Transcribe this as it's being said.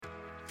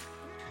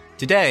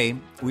Today,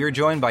 we are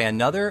joined by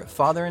another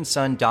father and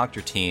son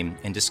doctor team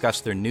and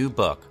discuss their new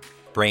book,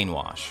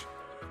 Brainwash.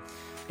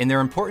 In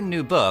their important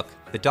new book,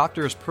 the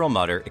doctors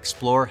Perlmutter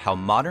explore how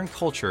modern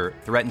culture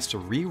threatens to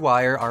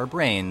rewire our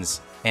brains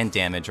and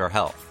damage our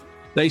health.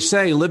 They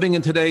say living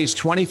in today's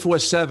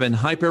 24/7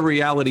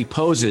 hyper-reality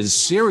poses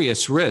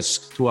serious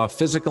risks to our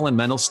physical and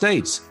mental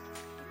states,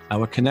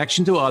 our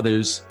connection to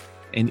others,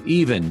 and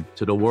even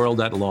to the world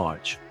at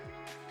large.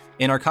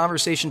 In our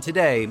conversation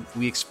today,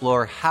 we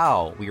explore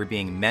how we are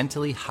being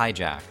mentally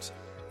hijacked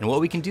and what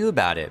we can do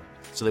about it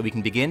so that we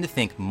can begin to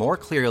think more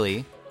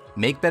clearly,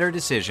 make better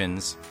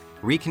decisions,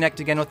 reconnect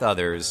again with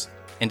others,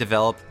 and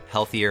develop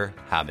healthier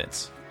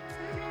habits.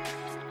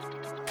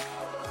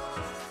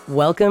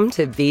 Welcome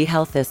to Be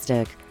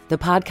Healthistic, the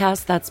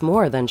podcast that's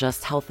more than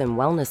just health and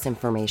wellness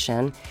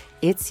information.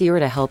 It's here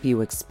to help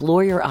you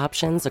explore your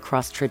options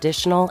across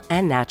traditional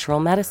and natural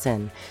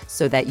medicine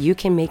so that you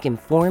can make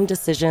informed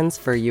decisions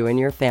for you and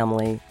your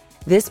family.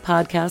 This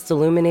podcast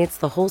illuminates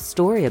the whole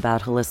story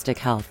about holistic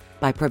health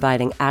by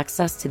providing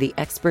access to the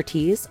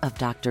expertise of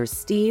Drs.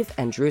 Steve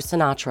and Drew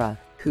Sinatra,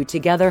 who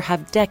together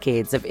have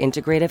decades of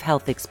integrative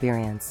health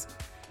experience.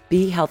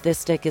 Be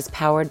Healthistic is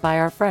powered by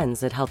our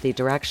friends at Healthy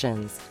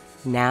Directions.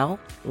 Now,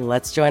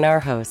 let's join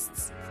our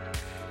hosts.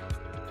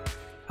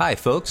 Hi,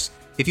 folks.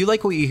 If you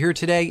like what you hear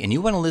today and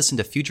you want to listen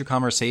to future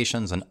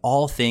conversations on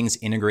all things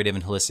integrative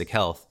and holistic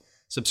health,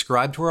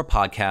 subscribe to our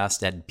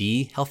podcast at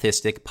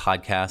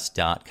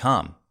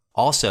BeHealthisticPodcast.com.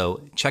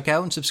 Also, check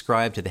out and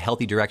subscribe to the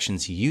Healthy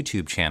Directions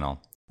YouTube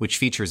channel, which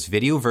features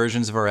video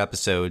versions of our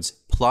episodes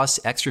plus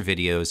extra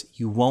videos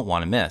you won't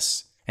want to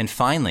miss. And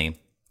finally,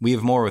 we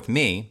have more with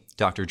me,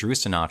 Dr. Drew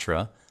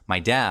Sinatra, my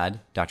dad,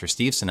 Dr.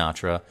 Steve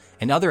Sinatra,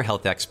 and other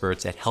health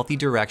experts at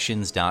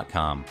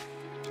HealthyDirections.com.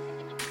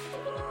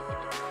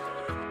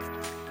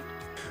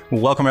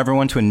 Welcome,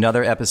 everyone, to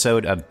another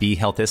episode of Be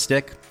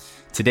Healthistic.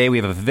 Today, we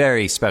have a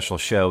very special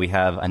show. We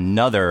have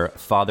another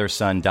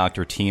father-son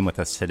doctor team with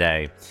us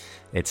today.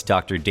 It's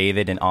Dr.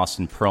 David and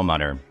Austin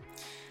Perlmutter.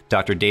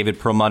 Dr. David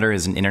Perlmutter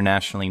is an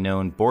internationally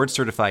known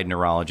board-certified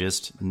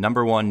neurologist,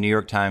 #1 New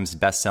York Times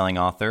bestselling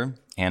author,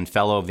 and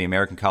fellow of the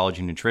American College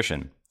of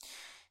Nutrition.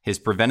 His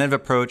preventive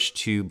approach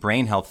to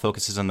brain health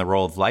focuses on the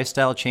role of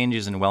lifestyle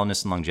changes in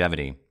wellness and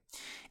longevity.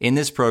 In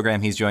this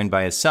program, he's joined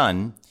by his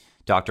son,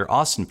 Dr.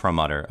 Austin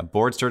Perlmutter, a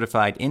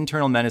board-certified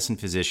internal medicine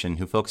physician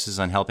who focuses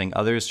on helping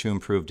others to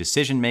improve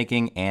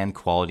decision-making and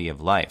quality of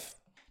life.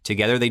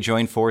 Together, they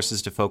join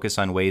forces to focus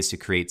on ways to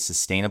create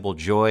sustainable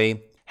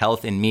joy,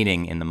 health, and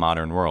meaning in the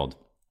modern world.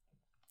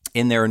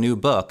 In their new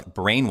book,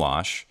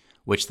 Brainwash,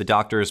 which the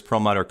doctors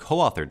Perlmutter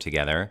co-authored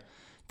together,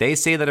 they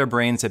say that our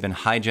brains have been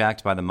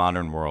hijacked by the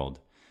modern world.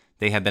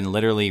 They have been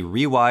literally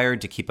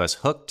rewired to keep us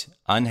hooked,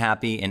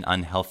 unhappy, and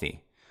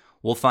unhealthy.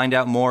 We'll find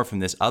out more from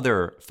this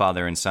other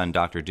father and son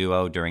doctor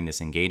duo during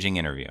this engaging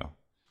interview.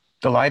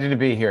 Delighted to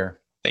be here.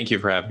 Thank you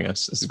for having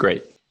us. This is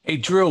great. Hey,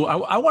 Drew,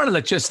 I wanted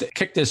to just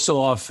kick this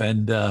off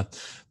and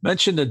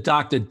mention to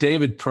Dr.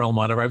 David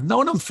Perlmutter. I've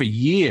known him for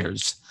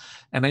years,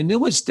 and I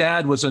knew his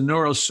dad was a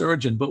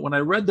neurosurgeon. But when I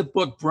read the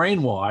book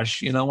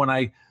Brainwash,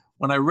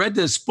 when I read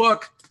this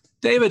book,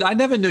 David, I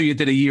never knew you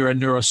did a year of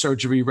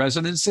neurosurgery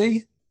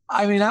residency.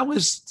 I mean, that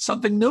was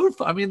something new.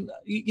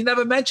 You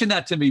never mentioned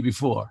that to me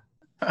before.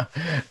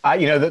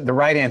 The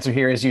right answer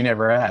here is you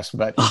never asked,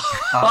 but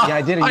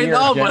I did a year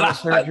of general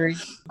surgery.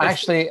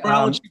 Actually,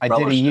 I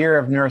did a year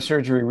of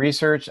neurosurgery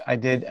research. I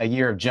did a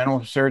year of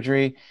general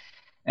surgery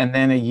and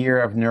then a year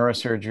of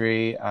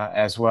neurosurgery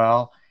as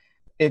well.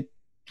 It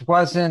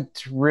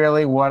wasn't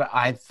really what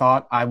I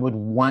thought I would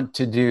want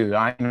to do.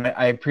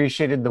 I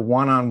appreciated the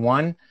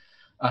one-on-one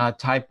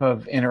type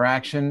of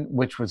interaction,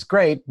 which was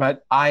great,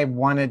 but I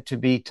wanted to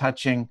be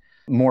touching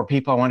more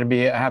people. I wanted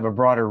to have a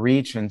broader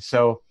reach. And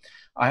so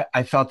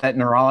I felt that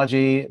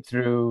neurology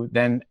through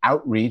then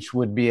outreach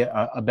would be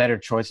a better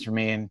choice for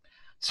me, and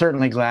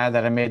certainly glad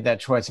that I made that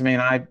choice. I mean,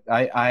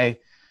 I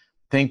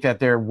think that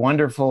there are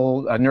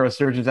wonderful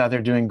neurosurgeons out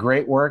there doing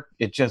great work.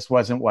 It just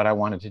wasn't what I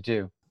wanted to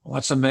do. Well,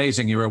 that's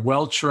amazing. You're a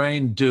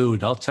well-trained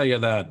dude. I'll tell you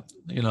that.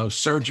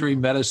 Surgery,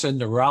 medicine,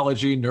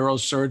 neurology,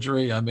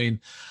 neurosurgery. I mean,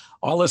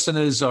 our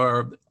listeners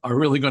are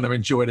really going to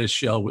enjoy this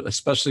show,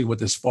 especially with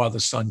this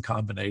father-son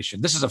combination.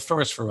 This is a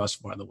first for us,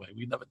 by the way.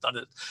 We've never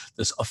done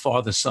a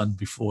father-son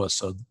before,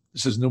 so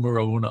this is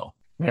numero uno.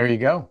 There you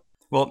go.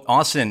 Well,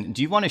 Austin,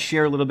 do you want to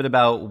share a little bit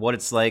about what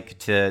it's like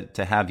to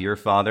have your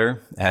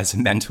father as a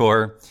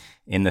mentor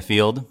in the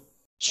field?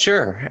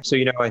 Sure. So,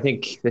 I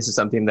think this is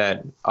something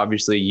that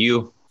obviously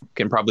you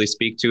can probably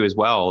speak to as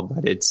well,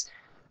 but it's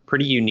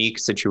pretty unique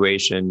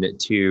situation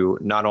to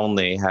not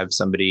only have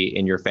somebody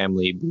in your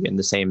family be in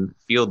the same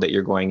field that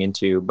you're going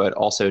into, but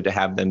also to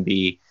have them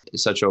be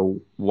such a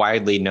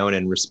widely known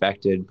and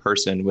respected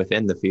person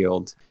within the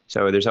field.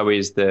 So there's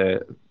always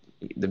the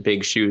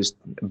big shoes,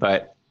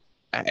 but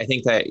I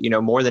think that,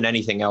 more than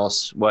anything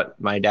else, what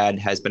my dad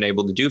has been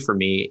able to do for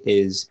me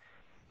is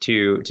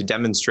to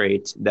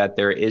demonstrate that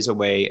there is a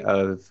way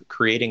of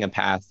creating a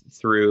path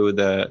through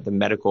the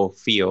medical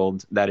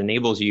field that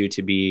enables you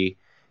to be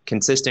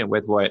consistent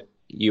with what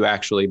you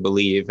actually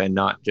believe and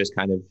not just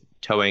kind of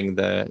towing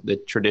the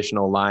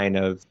traditional line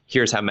of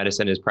here's how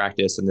medicine is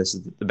practiced and this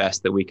is the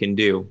best that we can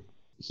do.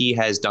 He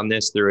has done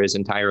this through his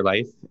entire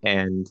life,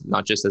 and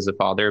not just as a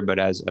father, but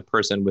as a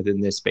person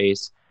within this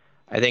space.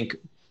 I think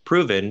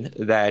proven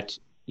that,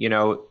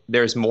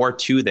 there's more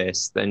to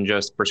this than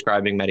just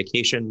prescribing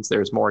medications.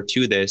 There's more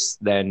to this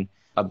than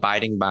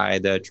abiding by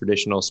the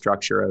traditional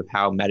structure of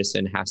how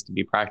medicine has to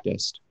be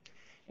practiced.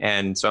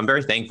 And so I'm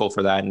very thankful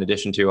for that, in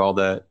addition to all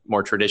the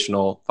more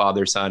traditional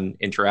father-son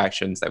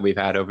interactions that we've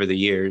had over the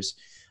years.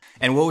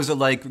 And what was it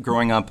like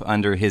growing up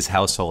under his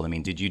household? I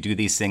mean, did you do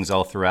these things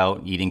all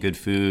throughout, eating good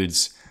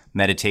foods,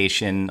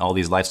 meditation, all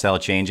these lifestyle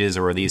changes,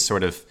 or are these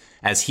sort of,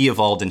 as he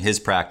evolved in his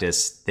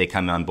practice, they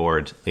come on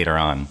board later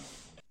on?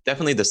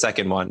 Definitely the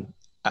second one.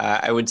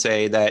 I would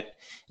say that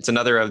it's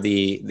another of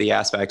the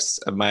aspects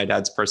of my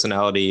dad's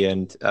personality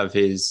and of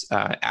his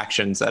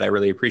actions that I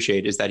really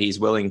appreciate, is that he's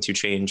willing to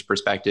change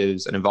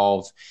perspectives and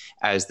evolve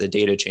as the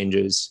data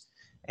changes.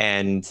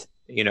 And,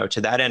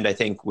 to that end, I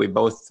think we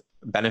both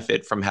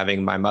benefit from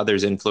having my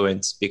mother's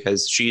influence,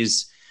 because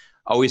she's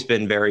always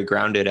been very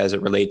grounded as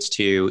it relates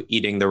to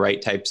eating the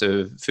right types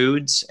of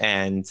foods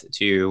and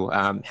to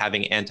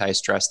having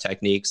anti-stress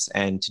techniques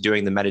and to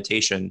doing the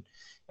meditation.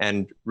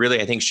 And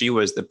really, I think she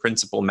was the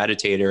principal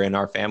meditator in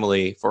our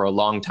family for a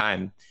long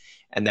time.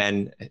 And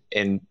then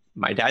in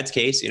my dad's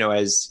case,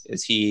 as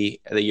the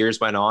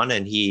years went on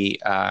and he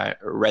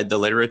read the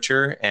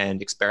literature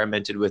and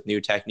experimented with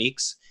new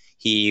techniques,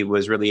 he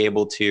was really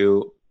able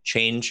to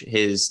change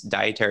his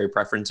dietary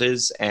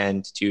preferences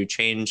and to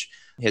change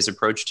his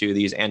approach to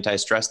these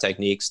anti-stress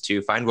techniques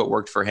to find what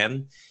worked for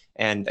him.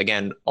 And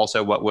again,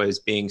 also what was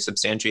being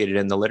substantiated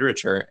in the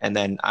literature. And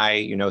then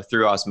I,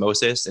 through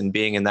osmosis and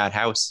being in that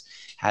house,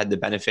 had the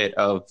benefit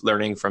of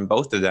learning from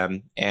both of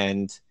them.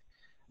 And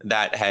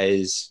that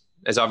has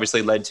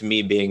obviously led to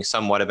me being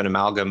somewhat of an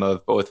amalgam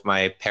of both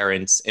my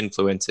parents'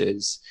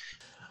 influences.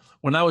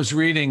 When I was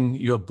reading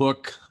your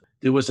book,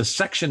 there was a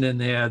section in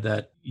there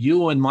that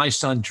you and my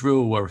son,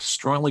 Drew, were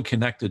strongly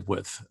connected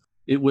with.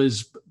 It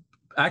was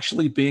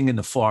actually being in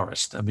the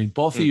forest. I mean,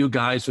 both of you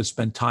guys have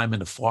spent time in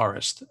the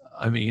forest.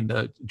 I mean,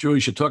 Drew, you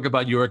should talk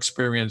about your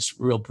experience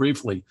real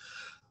briefly.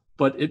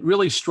 But it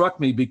really struck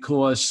me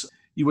because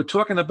you were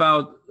talking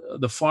about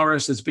the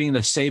forest as being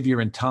a savior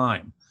in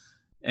time.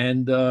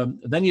 And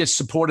then you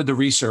supported the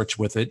research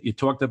with it. You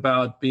talked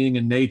about being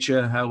in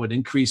nature, how it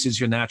increases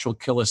your natural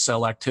killer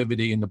cell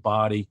activity in the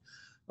body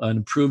and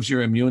improves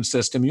your immune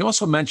system. You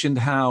also mentioned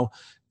how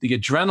the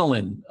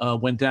adrenaline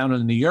went down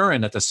in the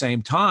urine at the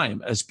same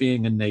time as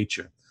being in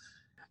nature.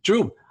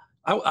 Drew,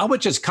 I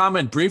would just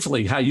comment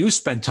briefly how you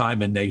spend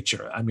time in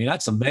nature. I mean,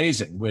 that's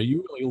amazing, where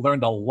you really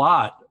learned a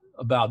lot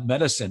about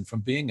medicine from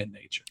being in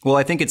nature. Well,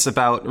 I think it's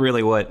about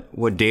really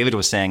what David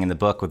was saying in the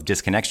book with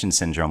disconnection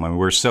syndrome. I mean,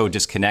 we're so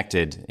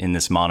disconnected in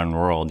this modern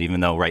world, even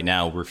though right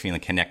now we're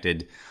feeling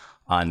connected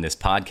on this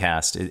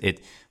podcast.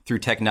 Through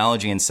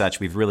technology and such,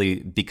 we've really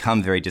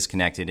become very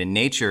disconnected. And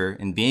nature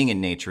and being in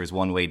nature is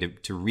one way to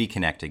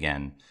reconnect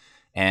again.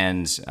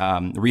 And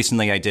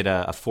recently I did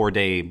a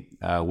 4-day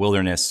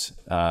wilderness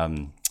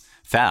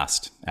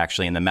fast,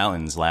 actually, in the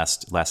mountains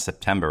last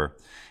September.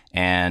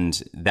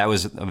 And that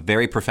was a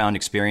very profound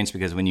experience,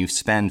 because when you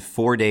spend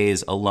 4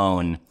 days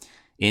alone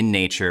in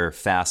nature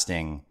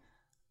fasting,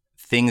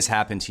 things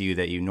happen to you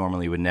that you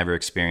normally would never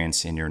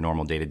experience in your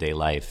normal day-to-day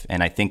life.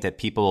 And I think that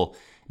people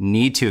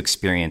need to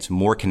experience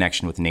more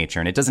connection with nature.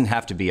 And it doesn't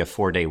have to be a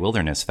 4-day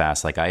wilderness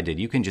fast like I did.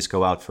 You can just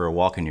go out for a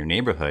walk in your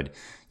neighborhood.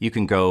 You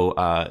can go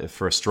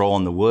for a stroll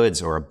in the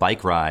woods, or a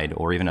bike ride,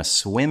 or even a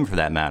swim for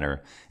that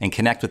matter, and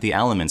connect with the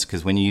elements.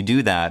 Because when you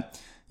do that,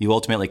 you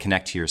ultimately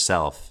connect to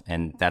yourself.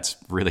 And that's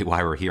really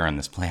why we're here on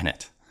this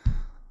planet.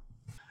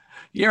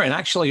 Yeah, and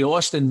actually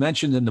Austin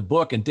mentioned in the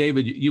book, and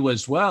David, you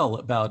as well,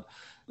 about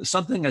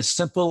something as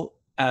simple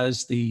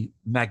as the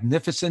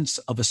magnificence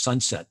of a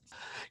sunset.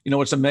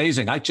 It's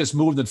amazing. I just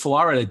moved in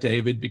Florida,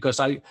 David,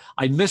 because I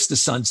miss the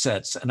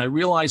sunsets, and I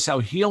realize how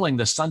healing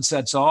the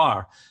sunsets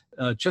are.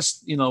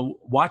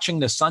 Watching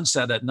the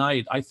sunset at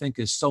night, I think,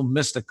 is so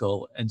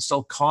mystical and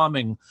so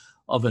calming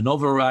of an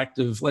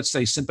overactive, let's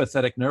say,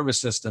 sympathetic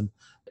nervous system.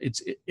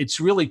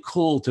 It's really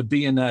cool to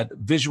be in that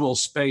visual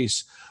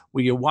space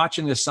where you're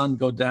watching the sun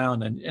go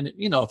down, and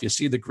if you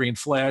see the green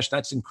flash,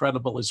 that's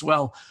incredible as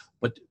well.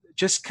 But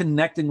just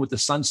connecting with the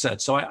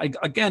sunset. So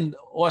again,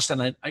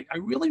 Austin, I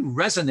really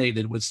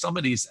resonated with some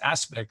of these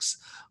aspects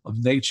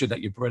of nature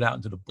that you brought out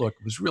into the book.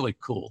 It was really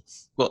cool.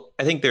 Well,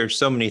 I think there's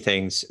so many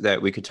things that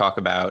we could talk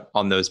about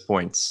on those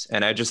points.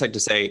 And I'd just like to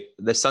say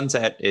the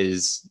sunset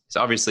is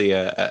obviously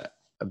a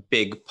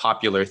big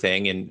popular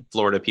thing. In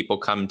Florida, people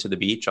come to the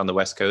beach on the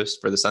West Coast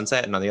for the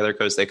sunset, and on the other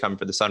coast, they come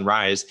for the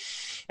sunrise.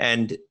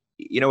 And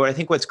what I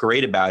think what's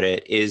great about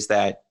it is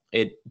that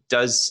it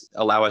does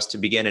allow us to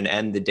begin and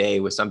end the day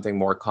with something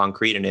more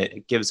concrete, and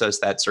it gives us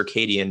that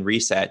circadian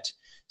reset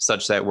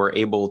such that we're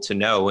able to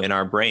know in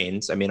our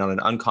brains, on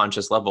an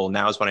unconscious level,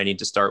 now is when I need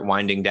to start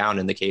winding down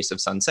in the case of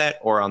sunset,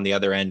 or on the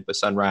other end with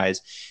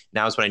sunrise,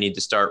 now is when I need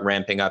to start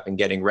ramping up and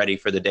getting ready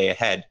for the day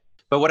ahead.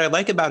 But what I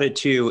like about it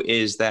too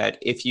is that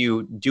if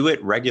you do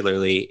it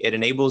regularly, it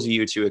enables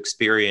you to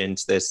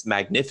experience this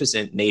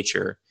magnificent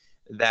nature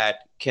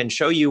that can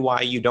show you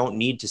why you don't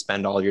need to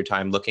spend all your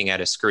time looking at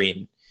a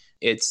screen.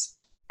 It's,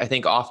 I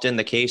think, often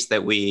the case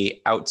that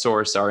we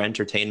outsource our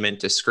entertainment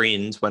to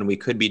screens when we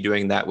could be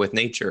doing that with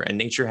nature, and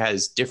nature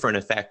has different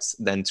effects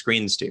than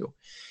screens do.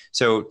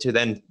 So to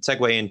then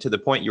segue into the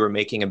point you were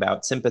making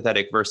about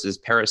sympathetic versus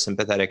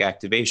parasympathetic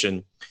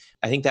activation,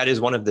 I think that is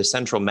one of the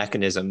central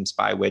mechanisms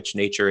by which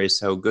nature is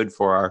so good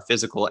for our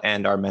physical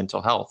and our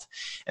mental health.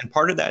 And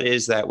part of that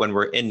is that when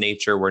we're in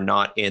nature, we're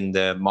not in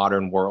the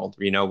modern world.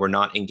 We're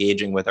not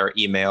engaging with our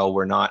email.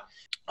 We're not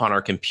on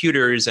our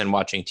computers and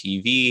watching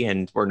TV,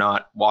 and we're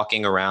not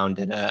walking around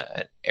in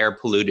an air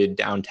polluted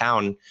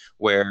downtown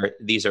where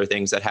these are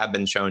things that have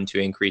been shown to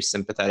increase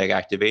sympathetic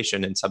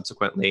activation and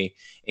subsequently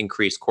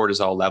increase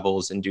cortisol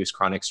levels, induce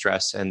chronic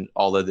stress, and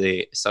all of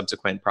the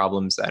subsequent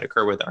problems that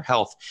occur with our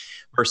health,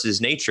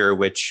 versus nature,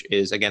 which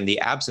is, again, the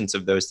absence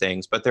of those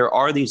things. But there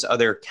are these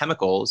other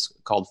chemicals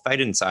called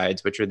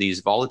phytoncides, which are these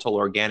volatile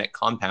organic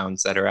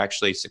compounds that are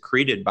actually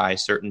secreted by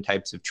certain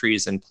types of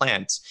trees and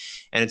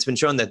plants. And it's been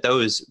shown that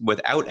those,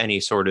 without any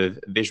sort of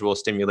visual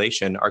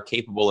stimulation, are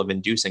capable of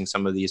inducing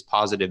some of these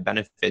positive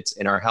benefits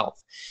in our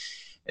health.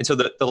 And so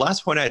the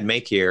last point I'd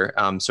make here,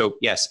 so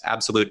yes, I'm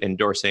absolutely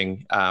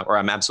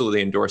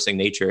endorsing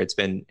nature. It's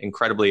been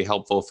incredibly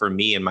helpful for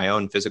me in my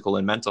own physical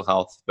and mental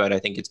health, but I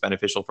think it's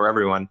beneficial for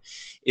everyone,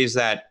 is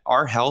that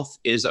our health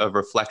is a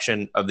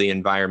reflection of the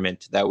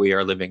environment that we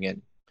are living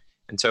in.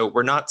 And so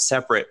we're not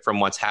separate from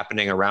what's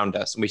happening around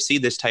us. And we see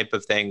this type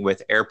of thing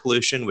with air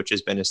pollution, which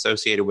has been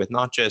associated with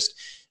not just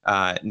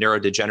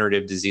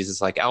neurodegenerative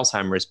diseases like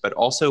Alzheimer's, but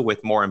also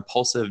with more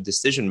impulsive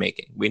decision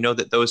making. We know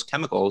that those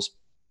chemicals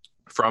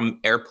from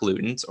air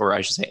pollutants, or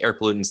I should say air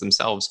pollutants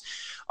themselves,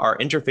 are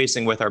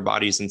interfacing with our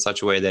bodies in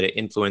such a way that it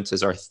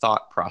influences our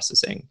thought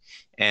processing.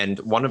 And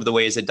one of the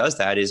ways it does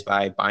that is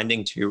by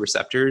binding to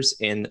receptors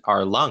in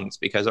our lungs,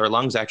 because our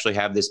lungs actually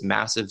have this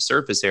massive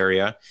surface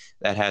area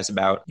that has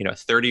about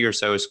 30 or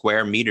so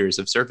square meters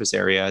of surface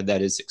area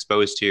that is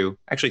exposed to,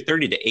 actually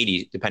 30 to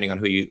 80, depending on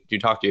who you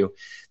talk to,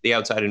 the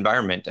outside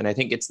environment. And I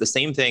think it's the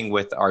same thing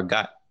with our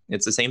gut.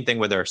 It's the same thing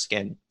with our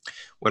skin.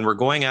 When we're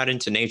going out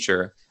into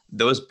nature,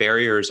 those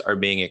barriers are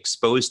being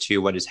exposed to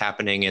what is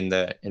happening in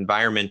the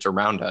environment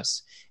around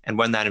us. And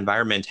when that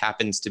environment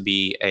happens to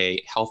be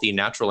a healthy,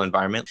 natural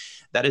environment,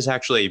 that is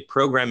actually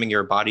programming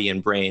your body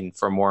and brain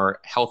for more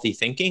healthy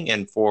thinking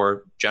and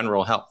for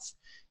general health.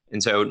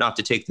 And so, not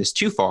to take this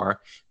too far,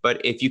 but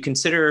if you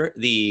consider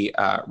the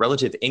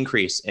relative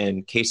increase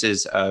in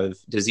cases of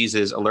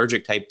diseases,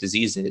 allergic type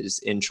diseases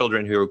in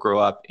children who grow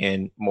up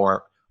in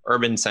more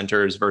urban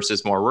centers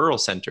versus more rural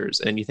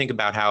centers. And you think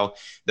about how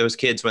those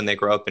kids, when they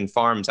grow up in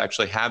farms,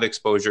 actually have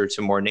exposure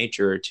to more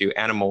nature, to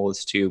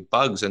animals, to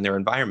bugs in their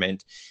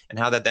environment, and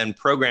how that then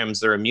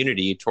programs their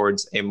immunity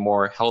towards a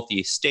more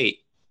healthy state.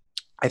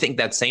 I think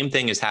that same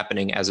thing is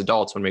happening as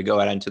adults when we go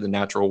out into the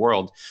natural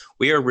world.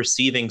 We are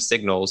receiving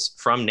signals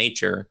from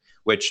nature,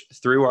 which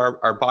through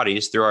our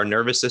bodies, through our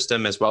nervous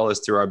system, as well as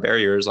through our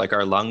barriers like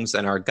our lungs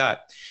and our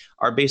gut,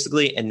 are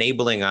basically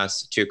enabling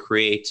us to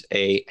create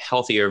a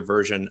healthier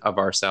version of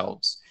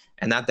ourselves.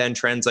 And that then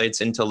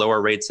translates into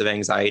lower rates of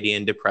anxiety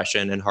and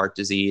depression and heart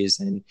disease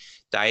and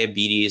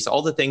diabetes,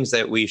 all the things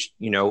that we,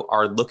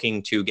 are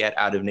looking to get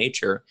out of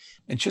nature.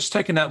 And just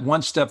taking that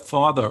one step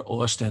farther,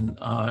 Austin,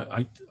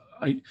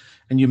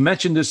 and you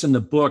mentioned this in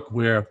the book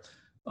where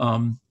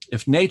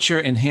if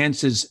nature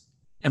enhances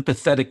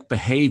empathetic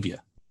behavior,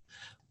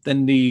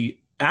 then the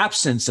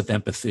absence of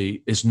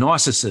empathy is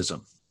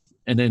narcissism.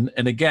 And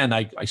again,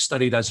 I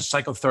studied as a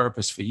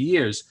psychotherapist for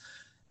years.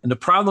 And the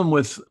problem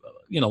with,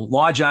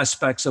 large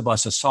aspects of our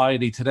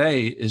society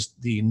today is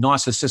the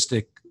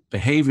narcissistic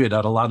behavior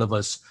that a lot of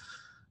us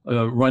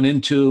run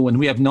into. And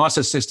we have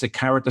narcissistic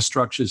character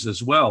structures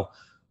as well.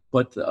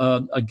 But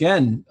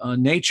again,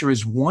 nature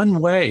is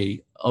one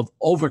way of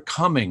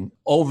overcoming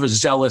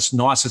overzealous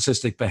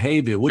narcissistic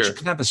behavior, which Sure.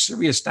 can have a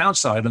serious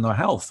downside on our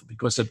health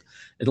because it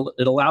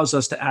allows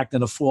us to act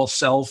in a false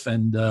self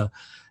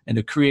and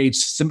it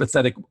creates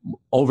sympathetic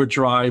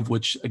overdrive,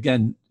 which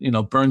again,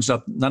 burns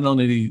up not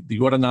only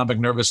the autonomic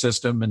nervous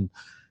system and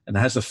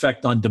has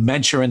effect on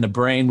dementia in the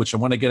brain, which I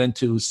want to get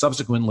into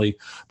subsequently,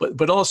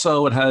 but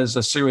also it has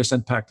a serious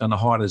impact on the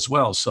heart as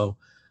well. So,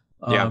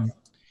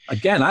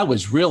 Again, I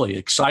was really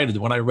excited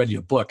when I read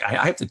your book.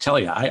 I have to tell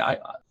you,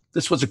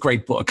 this was a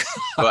great book.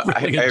 Well,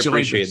 I really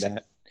appreciate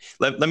that.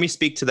 Let me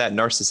speak to that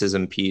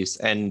narcissism piece.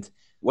 And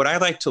what I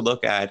like to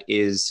look at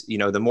is,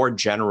 the more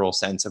general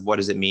sense of what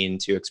does it mean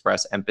to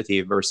express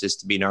empathy versus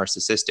to be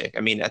narcissistic. I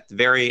mean, at the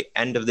very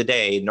end of the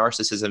day,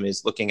 narcissism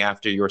is looking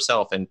after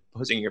yourself and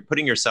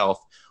putting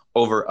yourself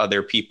over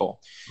other people.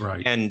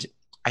 Right. And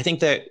I think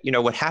that,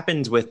 what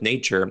happens with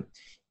nature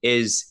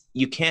is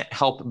you can't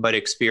help but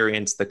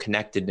experience the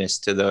connectedness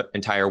to the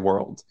entire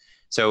world.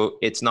 So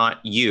it's not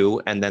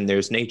you and then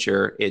there's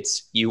nature,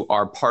 it's you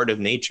are part of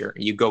nature.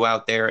 You go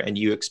out there and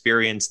you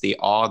experience the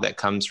awe that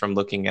comes from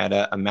looking at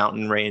a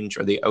mountain range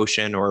or the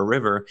ocean or a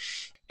river.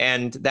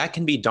 And that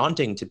can be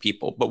daunting to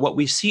people. But what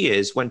we see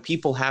is when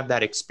people have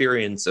that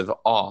experience of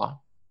awe,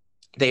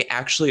 they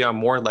actually are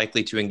more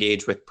likely to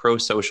engage with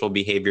pro-social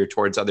behavior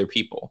towards other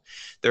people.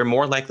 They're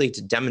more likely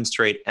to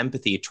demonstrate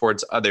empathy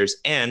towards others.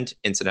 And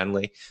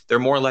incidentally, they're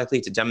more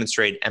likely to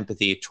demonstrate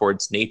empathy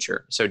towards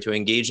nature. So to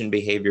engage in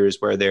behaviors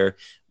where they're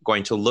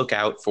going to look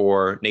out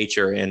for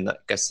nature in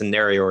a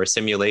scenario or a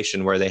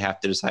simulation where they have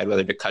to decide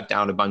whether to cut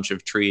down a bunch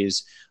of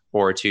trees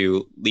or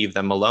to leave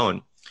them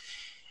alone.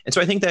 And so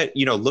I think that,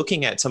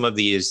 looking at some of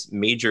these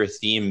major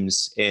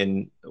themes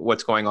in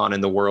what's going on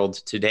in the world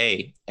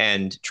today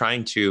and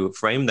trying to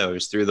frame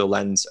those through the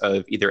lens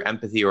of either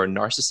empathy or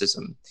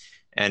narcissism.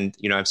 And,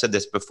 I've said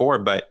this before,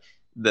 but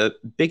the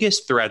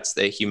biggest threats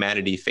that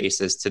humanity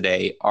faces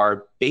today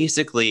are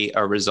basically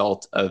a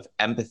result of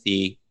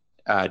empathy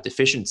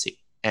deficiency.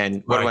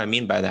 And what do I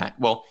mean by that?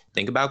 Well,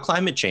 think about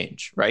climate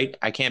change, right?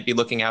 I can't be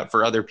looking out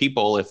for other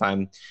people if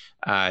I'm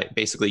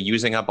basically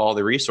using up all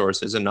the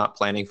resources and not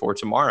planning for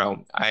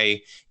tomorrow.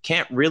 I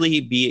can't really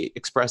be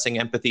expressing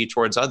empathy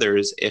towards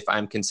others if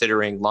I'm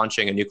considering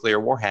launching a nuclear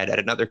warhead at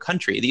another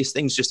country. These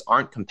things just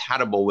aren't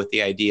compatible with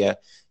the idea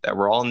that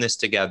we're all in this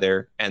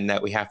together and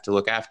that we have to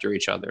look after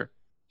each other.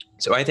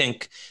 So I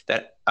think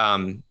that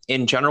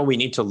in general, we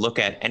need to look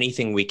at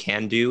anything we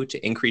can do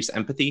to increase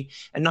empathy,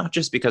 and not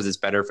just because it's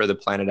better for the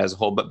planet as a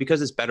whole, but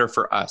because it's better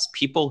for us.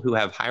 People who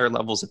have higher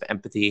levels of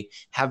empathy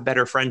have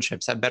better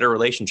friendships, have better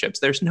relationships.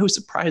 There's no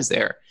surprise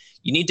there.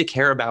 You need to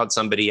care about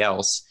somebody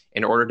else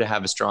in order to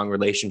have a strong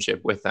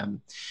relationship with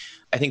them.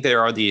 I think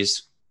there are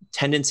these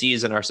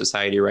tendencies in our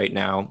society right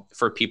now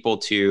for people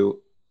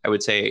to,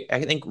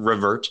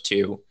 revert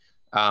to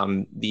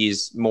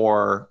these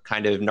more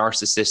kind of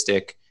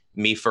narcissistic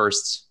me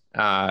first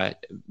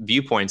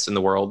viewpoints in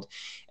the world.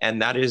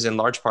 And that is in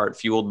large part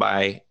fueled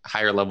by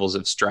higher levels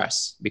of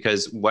stress,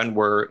 because when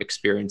we're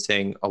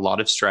experiencing a lot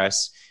of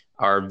stress,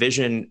 our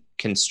vision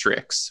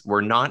constricts.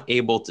 We're not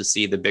able to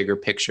see the bigger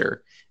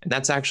picture. And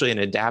that's actually an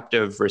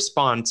adaptive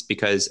response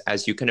because,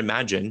 as you can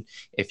imagine,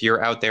 if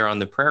you're out there on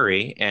the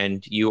prairie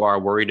and you are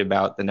worried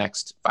about the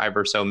next 5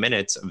 or so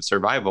minutes of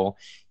survival,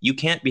 you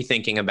can't be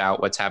thinking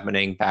about what's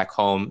happening back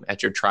home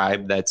at your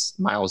tribe that's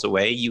miles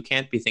away. You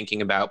can't be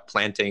thinking about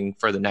planting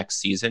for the next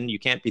season. You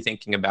can't be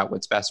thinking about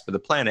what's best for the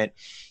planet.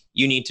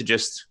 You need to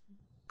just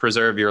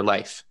preserve your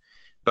life.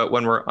 But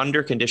when we're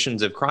under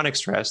conditions of chronic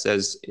stress,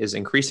 as is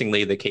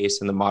increasingly the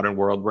case in the modern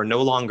world, we're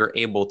no longer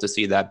able to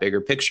see that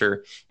bigger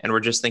picture. And we're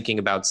just thinking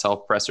about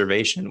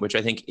self-preservation, which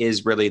I think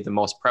is really the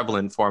most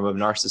prevalent form of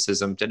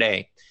narcissism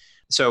today.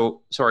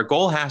 So our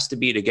goal has to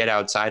be to get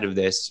outside of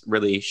this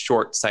really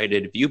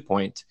short-sighted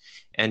viewpoint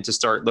and to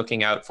start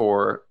looking out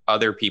for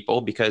other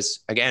people, because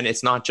again,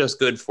 it's not just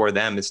good for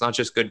them. It's not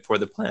just good for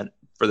the planet.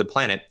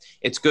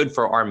 It's good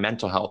for our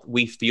mental health.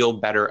 We feel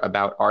better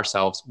about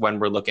ourselves when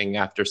we're looking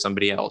after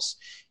somebody else.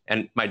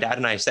 And my dad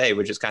and I say,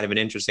 which is kind of an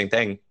interesting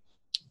thing,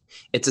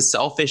 it's a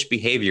selfish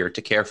behavior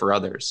to care for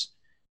others.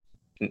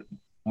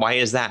 Why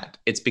is that?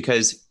 It's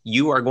because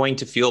you are going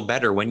to feel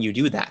better when you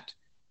do that.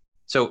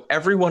 So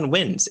everyone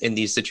wins in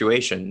these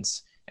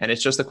situations. And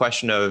it's just a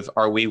question of,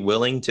 are we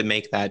willing to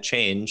make that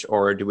change,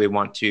 or do we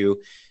want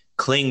to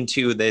cling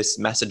to this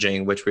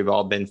messaging, which we've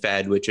all been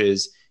fed, which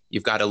is,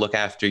 you've got to look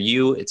after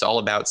you. It's all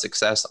about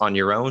success on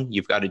your own.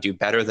 You've got to do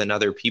better than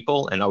other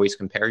people and always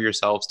compare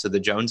yourselves to the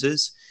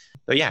Joneses.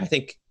 But yeah, I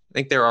think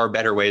there are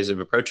better ways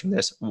of approaching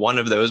this. One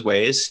of those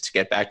ways, to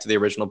get back to the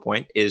original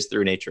point, is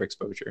through nature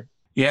exposure.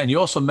 Yeah, and you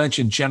also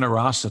mentioned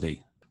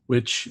generosity,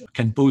 which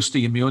can boost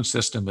the immune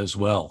system as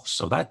well.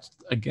 So that,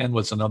 again,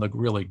 was another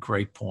really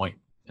great point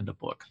in the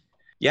book.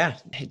 Yeah,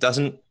 it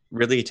doesn't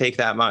really take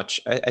that much.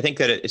 I think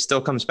that it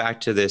still comes back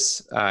to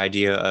this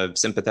idea of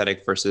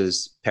sympathetic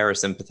versus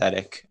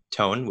parasympathetic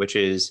tone, which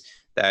is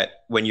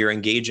that when you're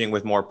engaging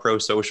with more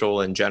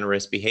pro-social and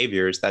generous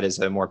behaviors, that is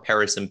a more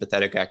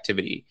parasympathetic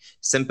activity.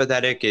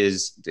 Sympathetic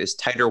is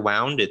tighter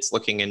wound. It's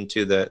looking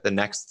into the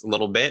next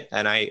little bit.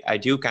 And I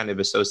do kind of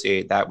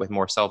associate that with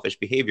more selfish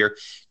behavior,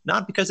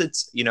 not because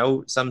it's,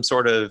 some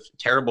sort of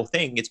terrible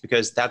thing. It's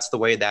because that's the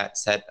way that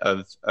set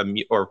of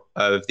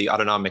the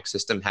autonomic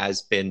system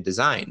has been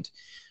designed.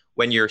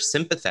 When you're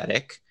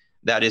sympathetic,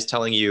 that is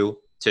telling you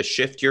to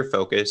shift your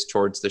focus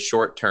towards the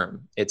short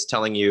term. It's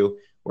telling you,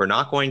 we're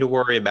not going to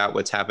worry about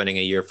what's happening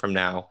a year from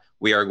now.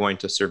 We are going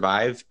to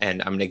survive,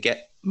 and I'm going to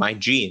get my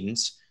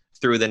genes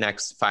through the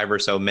next 5 or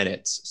so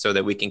minutes so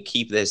that we can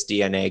keep this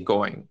DNA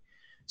going.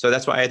 So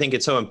that's why I think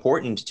it's so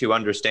important to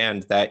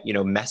understand that,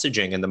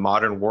 messaging in the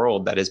modern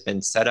world that has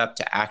been set up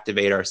to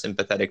activate our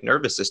sympathetic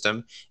nervous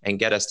system and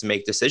get us to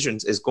make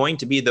decisions is going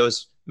to be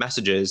those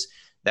messages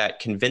that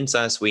convince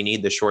us we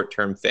need the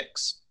short-term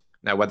fix.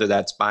 Now, whether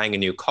that's buying a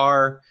new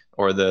car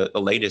or the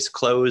latest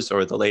clothes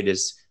or the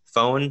latest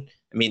phone,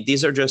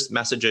 these are just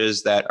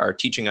messages that are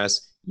teaching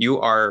us you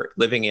are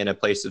living in a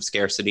place of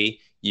scarcity.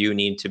 You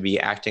need to be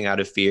acting out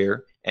of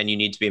fear, and you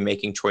need to be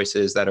making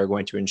choices that are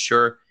going to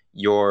ensure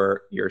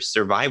your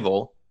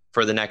survival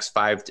for the next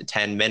 5 to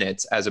 10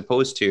 minutes, as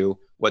opposed to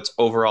what's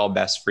overall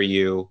best for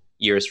you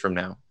years from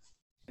now.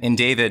 And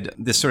David,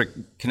 this sort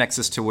of connects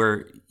us to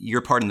where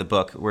your part in the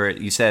book, where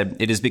you said,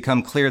 it has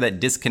become clear that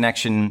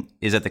disconnection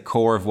is at the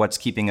core of what's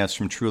keeping us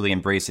from truly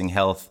embracing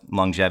health,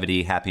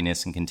 longevity,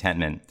 happiness, and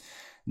contentment.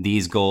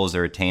 These goals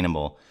are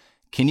attainable.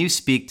 Can you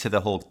speak to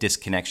the whole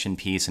disconnection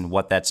piece and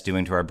what that's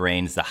doing to our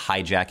brains, the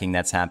hijacking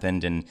that's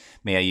happened? And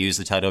may I use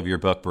the title of your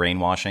book,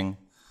 Brainwashing?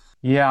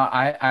 Yeah,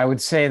 I would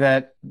say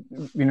that,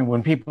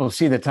 when people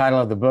see the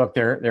title of the book,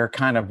 they're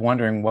kind of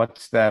wondering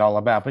what's that all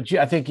about. But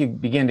I think you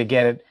begin to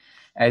get it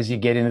as you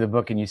get into the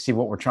book and you see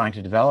what we're trying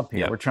to develop here.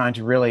 Yep. We're trying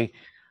to really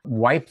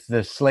wipe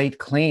the slate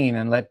clean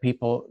and let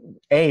people,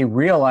 A,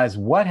 realize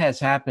what has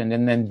happened,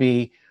 and then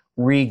B,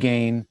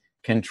 regain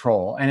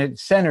control. And it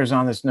centers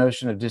on this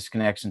notion of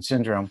disconnection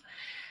syndrome.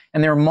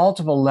 And there are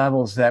multiple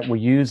levels that we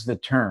use the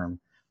term.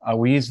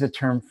 We use the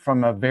term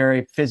from a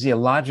very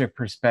physiologic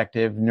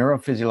perspective,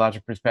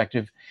 neurophysiologic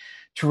perspective,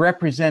 to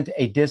represent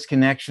a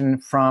disconnection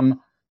from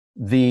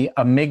the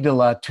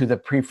amygdala to the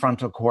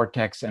prefrontal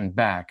cortex and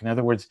back. In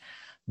other words,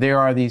 there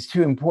are these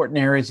two important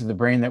areas of the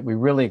brain that we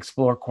really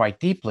explore quite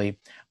deeply.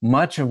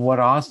 Much of what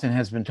Austin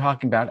has been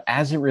talking about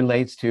as it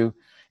relates to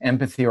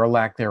empathy or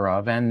lack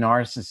thereof, and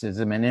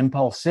narcissism and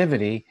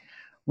impulsivity,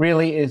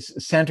 really is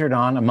centered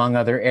on, among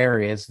other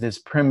areas, this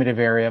primitive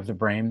area of the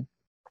brain,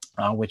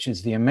 which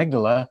is the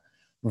amygdala,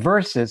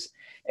 versus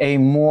a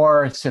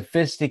more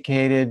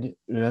sophisticated,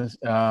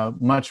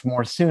 much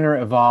more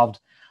sooner evolved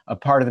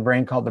part of the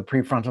brain called the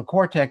prefrontal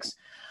cortex.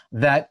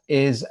 That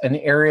is an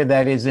area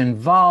that is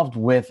involved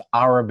with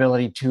our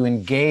ability to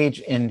engage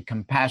in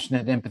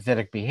compassionate,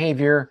 empathetic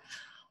behavior,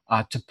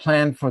 to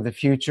plan for the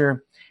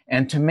future,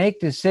 and to make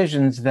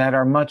decisions that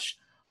are much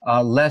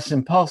less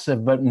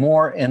impulsive, but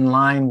more in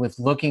line with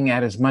looking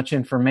at as much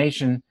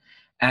information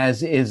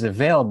as is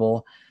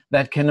available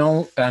that can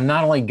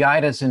not only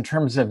guide us in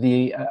terms of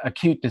the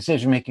acute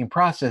decision-making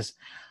process,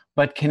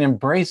 but can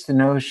embrace the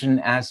notion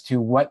as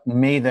to what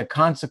may the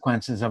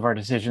consequences of our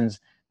decisions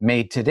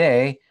made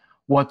today,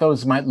 what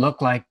those might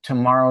look like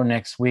tomorrow,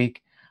 next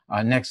week,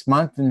 next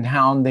month, and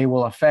how they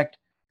will affect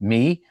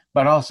me,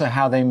 but also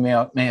how they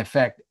may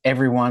affect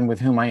everyone with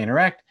whom I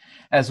interact,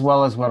 as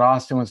well as what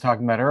Austin was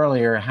talking about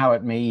earlier, how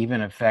it may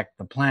even affect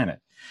the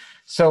planet.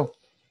 So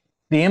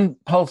the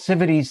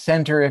impulsivity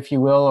center, if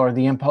you will, or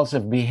the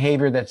impulsive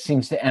behavior that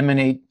seems to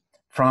emanate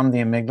from the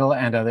amygdala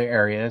and other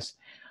areas,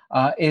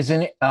 is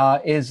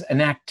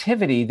an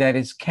activity that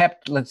is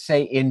kept, let's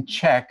say, in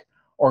check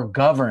or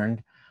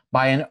governed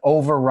by an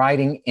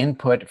overriding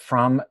input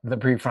from the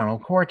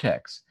prefrontal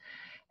cortex.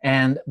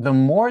 And the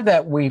more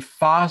that we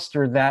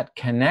foster that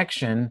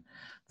connection,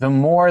 the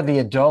more the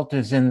adult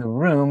is in the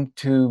room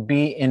to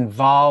be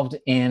involved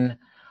in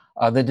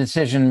the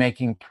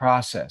decision-making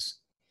process.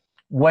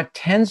 What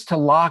tends to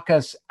lock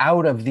us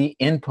out of the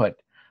input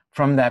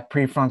from that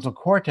prefrontal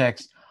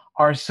cortex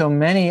are so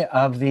many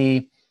of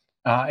the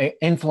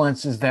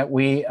influences that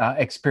we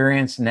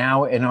experience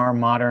now in our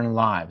modern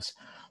lives,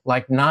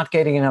 like not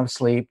getting enough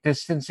sleep,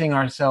 distancing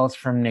ourselves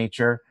from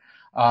nature,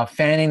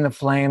 fanning the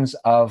flames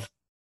of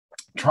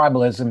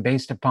tribalism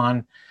based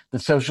upon the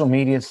social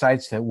media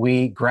sites that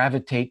we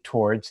gravitate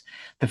towards,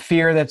 the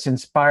fear that's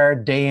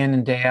inspired day in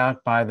and day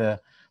out by the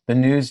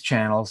news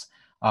channels,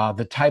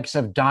 the types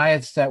of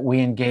diets that we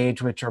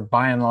engage, which are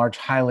by and large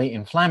highly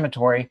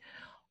inflammatory.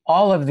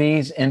 All of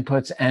these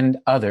inputs and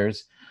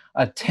others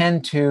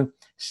tend to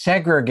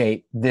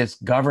segregate this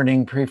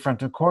governing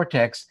prefrontal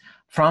cortex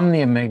from the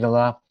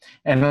amygdala,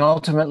 and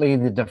ultimately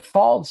the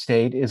default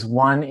state is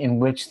one in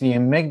which the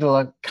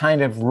amygdala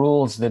kind of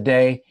rules the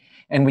day,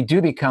 and we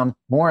do become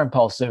more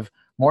impulsive,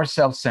 more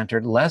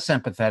self-centered, less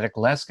empathetic,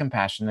 less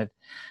compassionate,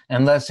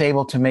 and less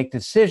able to make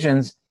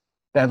decisions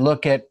that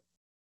look at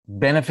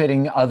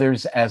benefiting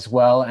others as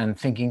well and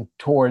thinking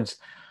towards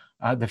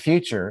the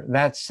future.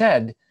 That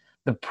said,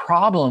 the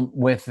problem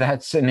with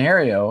that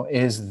scenario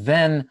is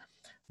then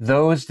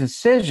those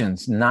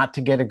decisions not to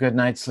get a good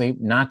night's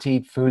sleep, not to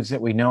eat foods that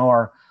we know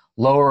are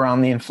lower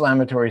on the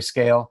inflammatory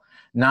scale,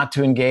 not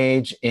to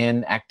engage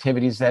in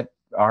activities that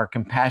are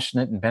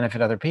compassionate and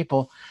benefit other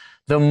people.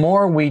 The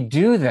more we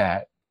do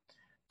that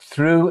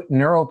through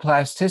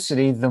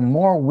neuroplasticity, the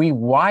more we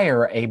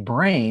wire a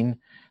brain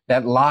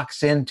that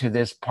locks into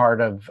this part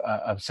of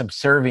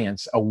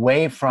subservience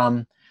away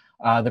from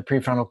the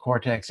prefrontal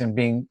cortex and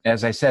being,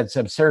 as I said,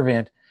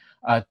 subservient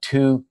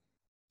to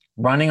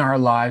running our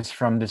lives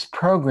from this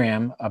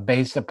program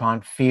based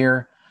upon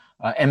fear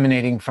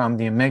emanating from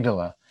the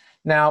amygdala.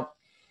 Now,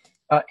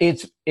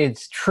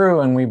 it's true,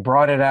 and we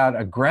brought it out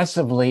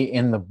aggressively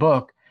in the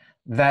book,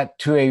 that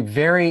to a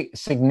very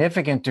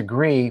significant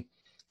degree,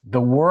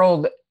 the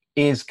world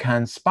is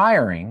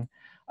conspiring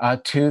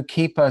to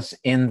keep us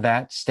in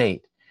that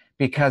state,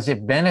 because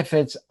it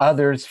benefits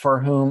others for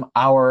whom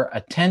our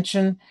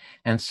attention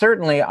and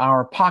certainly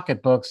our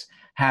pocketbooks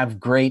have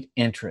great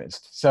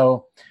interest.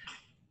 So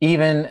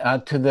even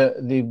to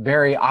the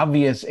very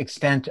obvious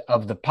extent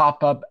of the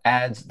pop-up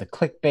ads, the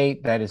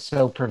clickbait that is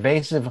so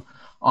pervasive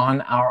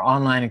on our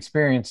online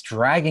experience,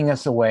 dragging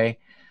us away,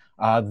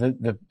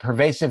 the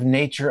pervasive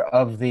nature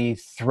of the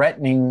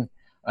threatening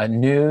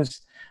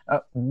news,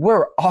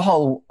 we're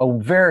all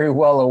very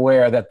well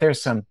aware that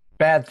there's some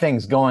bad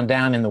things going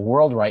down in the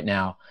world right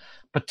now.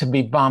 But to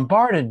be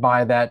bombarded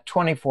by that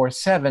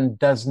 24/7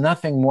 does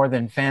nothing more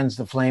than fans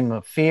the flame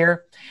of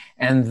fear.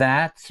 And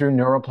that, through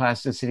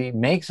neuroplasticity,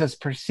 makes us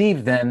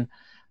perceive then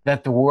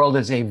that the world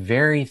is a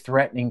very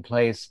threatening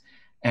place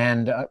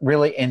and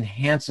really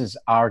enhances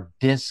our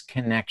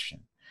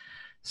disconnection.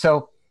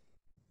 So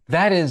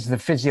that is the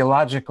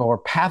physiological or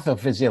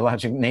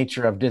pathophysiologic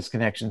nature of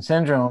disconnection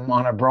syndrome.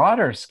 On a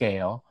broader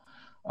scale,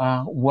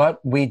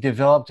 what we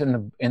developed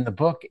in the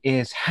book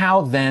is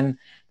how then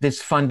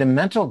this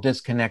fundamental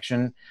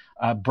disconnection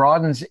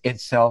broadens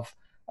itself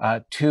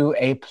to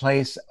a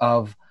place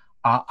of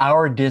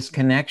our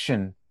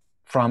disconnection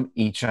from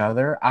each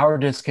other, our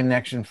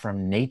disconnection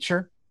from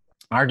nature,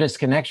 our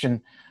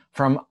disconnection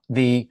from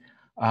the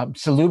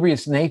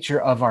salubrious nature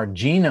of our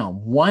genome,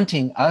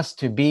 wanting us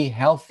to be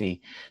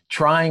healthy,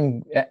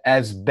 trying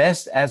as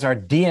best as our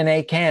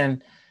DNA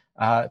can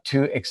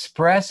to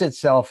express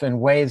itself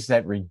in ways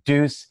that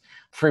reduce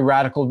free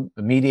radical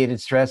mediated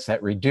stress,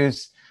 that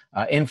reduce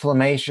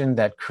inflammation,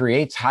 that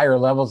creates higher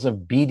levels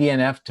of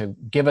BDNF to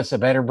give us a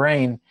better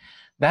brain.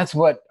 That's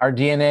what our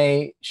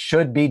DNA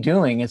should be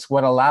doing. It's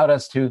what allowed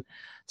us to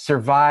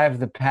survive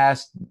the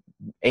past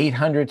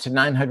 800 to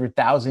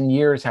 900,000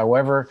 years,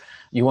 however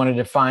you want to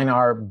define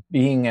our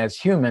being as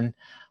human,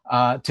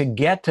 to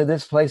get to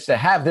this place, to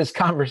have this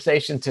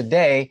conversation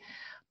today.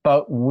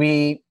 But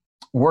we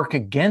work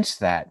against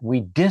that. We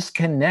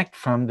disconnect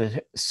from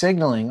the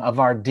signaling of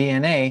our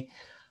DNA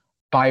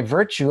by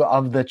virtue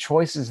of the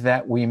choices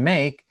that we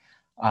make,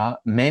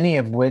 many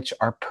of which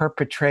are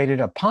perpetrated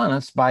upon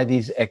us by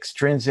these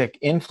extrinsic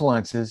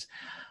influences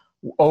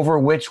over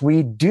which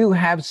we do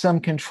have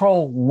some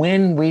control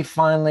when we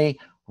finally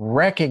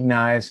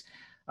recognize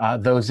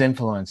those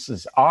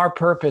influences. Our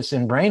purpose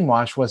in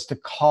Brainwash was to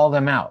call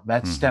them out.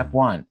 That's step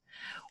one.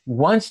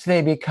 Once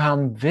they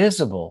become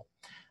visible,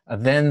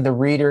 then the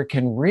reader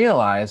can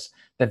realize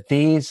that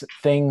these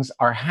things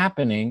are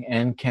happening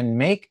and can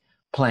make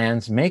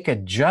plans, make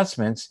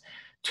adjustments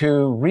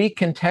to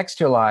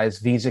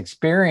recontextualize these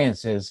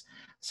experiences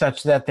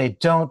such that they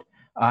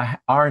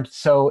aren't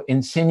so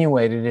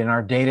insinuated in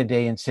our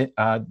day-to-day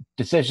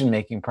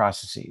decision-making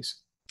processes.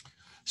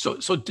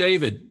 So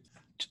David,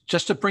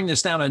 just to bring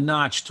this down a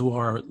notch to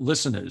our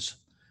listeners,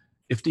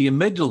 if the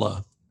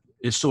amygdala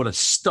is sort of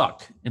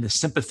stuck in a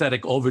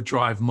sympathetic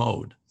overdrive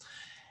mode,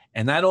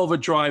 and that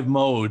overdrive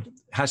mode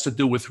has to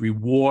do with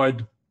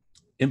reward,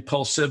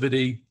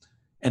 impulsivity,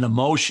 and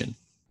emotion.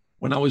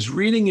 When I was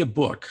reading your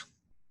book,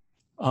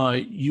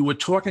 you were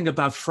talking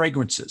about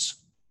fragrances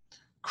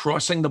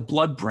crossing the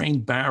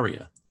blood-brain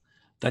barrier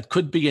that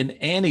could be an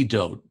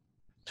antidote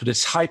to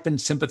this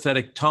heightened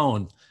sympathetic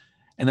tone.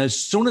 And as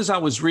soon as I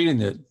was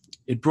reading it,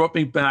 it brought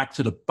me back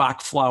to the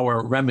Bach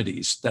flower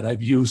remedies that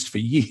I've used for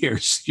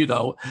years,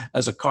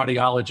 as a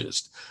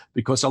cardiologist,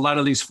 because a lot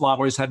of these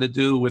flowers had to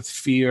do with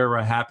fear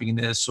or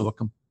happiness or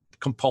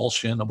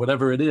compulsion or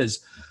whatever it is.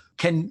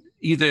 Can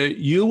either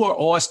you or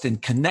Austin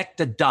connect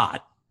the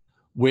dot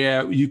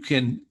where you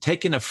can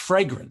take in a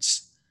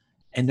fragrance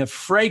and the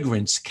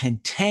fragrance can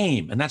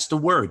tame, and that's the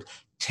word,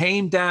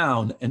 tame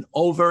down an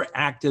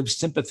overactive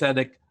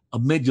sympathetic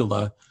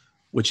amygdala,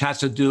 which has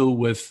to do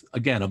with,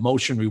 again,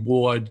 emotion,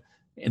 reward,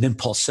 and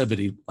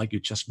impulsivity, like you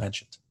just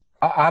mentioned?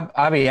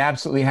 I'd be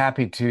absolutely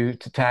happy to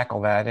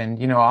tackle that.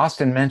 And,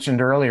 Austin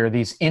mentioned earlier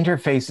these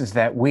interfaces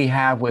that we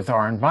have with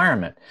our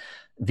environment.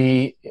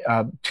 The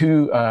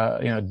two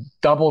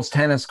doubles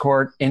tennis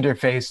court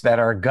interface that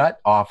our gut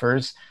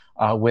offers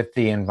with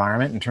the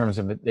environment in terms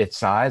of its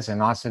size.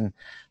 And Austin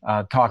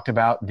talked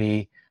about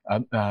the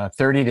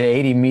 30 to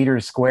 80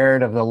 meters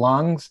squared of the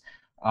lungs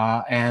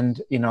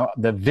and,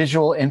 the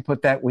visual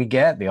input that we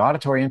get, the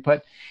auditory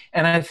input.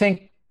 And I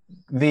think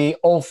the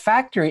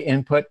olfactory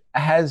input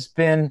has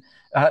been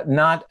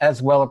not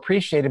as well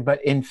appreciated,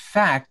 but in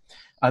fact,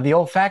 the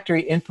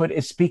olfactory input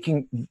is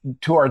speaking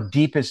to our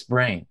deepest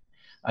brain.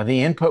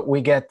 The input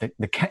we get,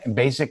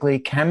 basically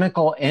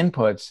chemical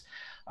inputs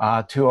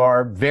to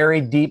our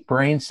very deep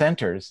brain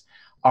centers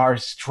are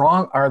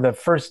the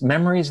first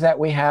memories that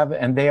we have,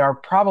 and they are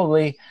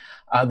probably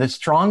the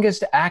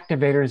strongest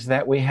activators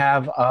that we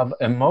have of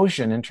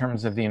emotion in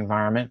terms of the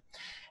environment,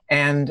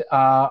 and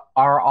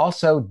are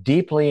also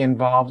deeply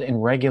involved in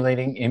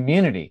regulating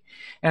immunity.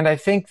 And I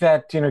think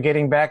that,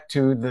 getting back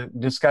to the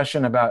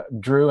discussion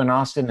about Drew and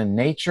Austin and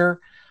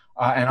nature,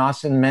 and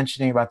Austin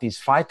mentioning about these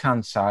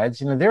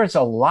phytoncides, there's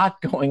a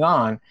lot going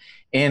on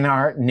in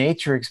our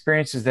nature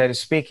experiences that is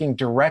speaking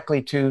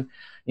directly to,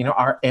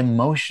 our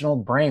emotional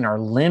brain, our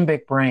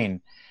limbic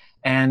brain,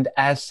 and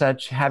as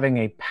such, having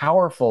a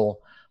powerful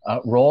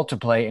role to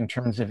play in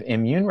terms of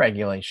immune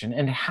regulation.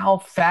 And how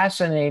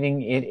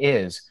fascinating it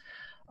is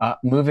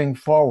moving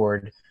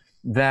forward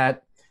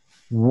that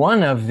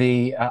one of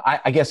the,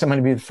 I guess I'm going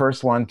to be the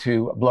first one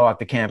to blow out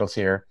the candles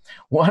here.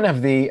 One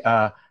of the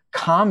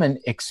common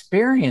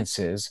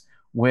experiences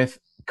with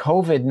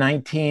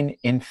COVID-19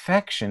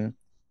 infection,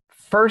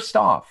 first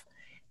off,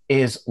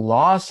 is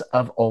loss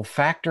of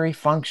olfactory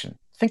function.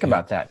 Think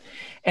about that.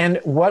 And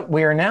what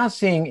we are now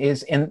seeing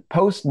is in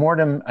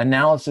post-mortem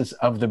analysis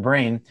of the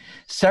brain,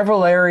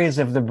 several areas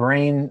of the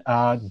brain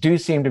do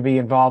seem to be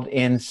involved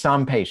in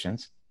some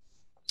patients.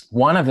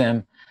 One of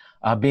them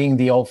being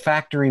the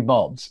olfactory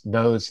bulbs.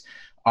 Those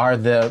are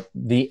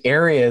the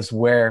areas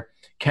where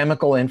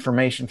chemical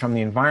information from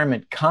the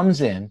environment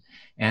comes in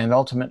and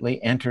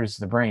ultimately enters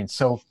the brain.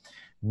 So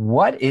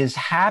what is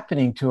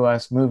happening to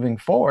us moving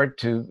forward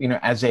to,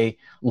 as a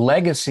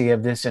legacy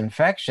of this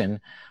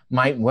infection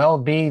might well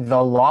be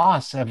the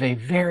loss of a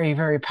very,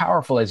 very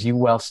powerful, as you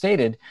well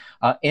stated,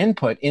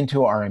 input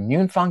into our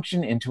immune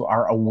function, into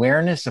our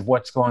awareness of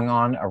what's going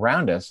on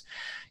around us.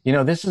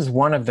 This is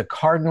one of the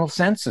cardinal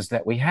senses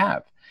that we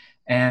have.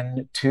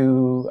 And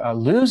to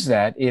lose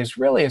that is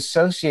really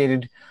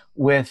associated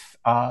with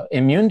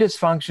immune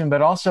dysfunction,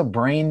 but also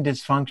brain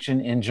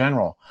dysfunction in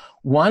general.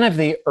 One of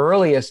the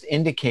earliest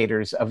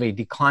indicators of a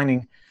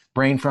declining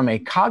brain from a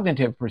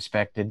cognitive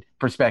perspective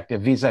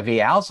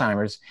vis-a-vis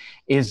Alzheimer's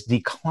is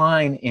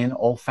decline in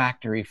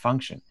olfactory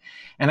function.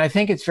 And I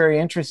think it's very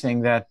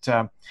interesting that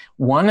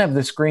one of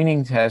the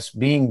screening tests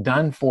being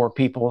done for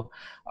people,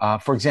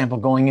 for example,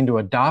 going into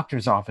a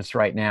doctor's office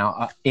right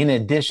now, in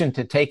addition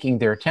to taking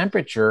their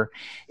temperature,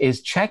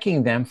 is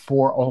checking them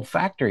for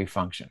olfactory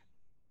function.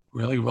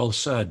 Really well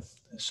said.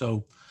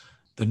 So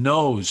the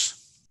nose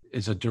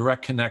is a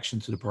direct connection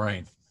to the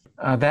brain.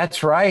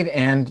 That's right.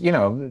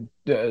 And,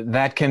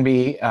 that can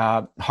be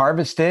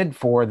harvested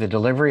for the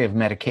delivery of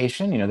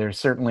medication. There's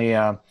certainly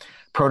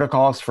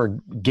protocols for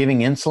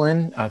giving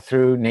insulin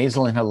through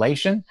nasal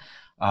inhalation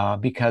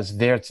because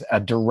there's a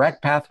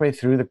direct pathway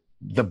through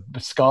the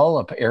skull,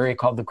 an area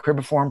called the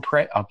cribriform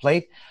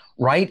plate,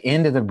 right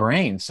into the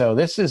brain. So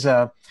this is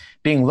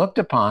being looked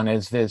upon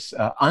as this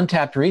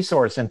untapped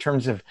resource in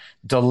terms of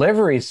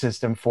delivery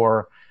system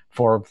for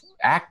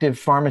active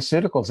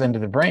pharmaceuticals into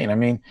the brain. I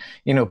mean,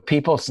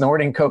 people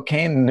snorting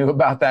cocaine knew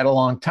about that a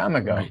long time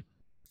ago. Right.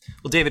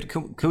 Well, David,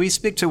 could we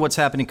speak to what's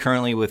happening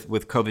currently with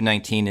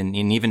COVID-19 and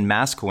even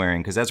mask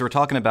wearing? Because as we're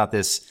talking about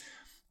this,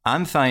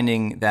 I'm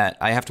finding that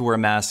I have to wear a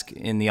mask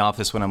in the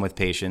office when I'm with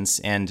patients.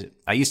 And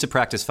I used to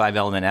practice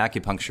 5-element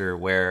acupuncture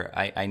where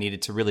I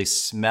needed to really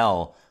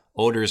smell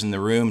odors in the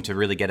room to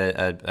really get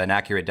an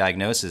accurate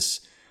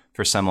diagnosis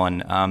for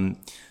someone.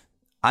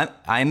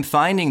 I'm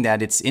finding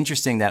that it's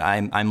interesting that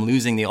I'm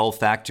losing the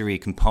olfactory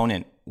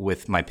component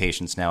with my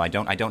patients now. I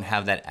don't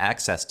have that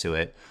access to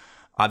it.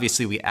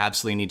 Obviously, we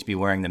absolutely need to be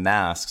wearing the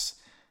masks.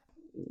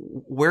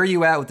 Where are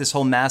you at with this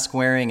whole mask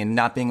wearing and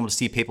not being able to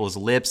see people's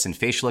lips and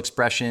facial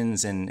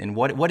expressions, and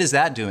what is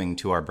that doing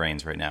to our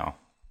brains right now?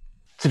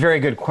 It's a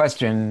very good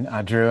question,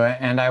 Drew.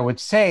 And I would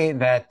say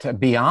that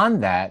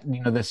beyond that,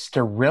 the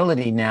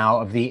sterility now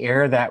of the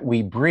air that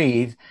we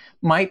breathe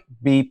might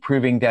be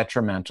proving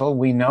detrimental.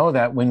 We know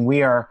that when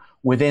we are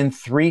within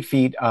 3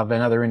 feet of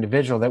another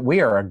individual, that we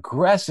are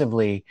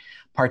aggressively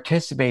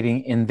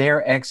participating in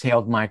their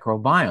exhaled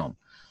microbiome.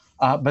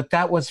 But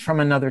that was from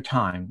another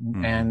time.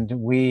 Mm-hmm. And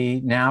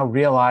we now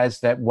realize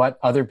that what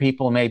other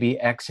people may be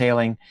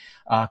exhaling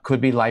could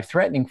be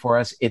life-threatening for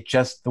us. It's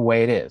just the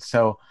way it is.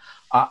 So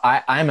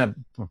I'm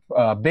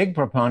a big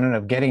proponent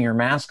of getting your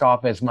mask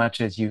off as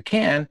much as you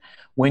can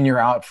when you're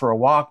out for a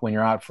walk, when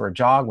you're out for a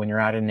jog, when you're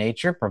out in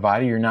nature,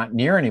 provided you're not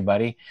near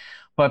anybody.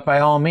 But by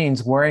all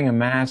means, wearing a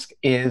mask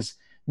is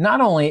not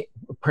only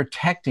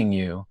protecting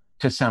you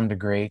to some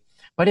degree,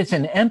 but it's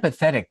an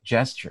empathetic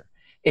gesture.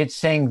 It's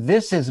saying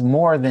this is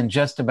more than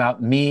just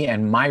about me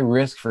and my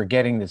risk for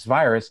getting this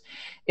virus.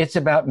 It's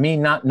about me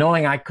not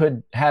knowing I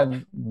could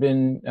have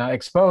been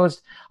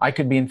exposed, I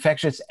could be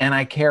infectious, and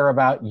I care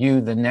about you,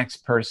 the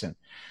next person.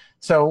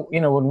 So,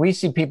 when we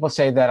see people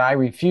say that I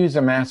refuse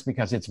a mask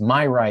because it's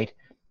my right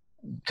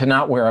to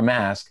not wear a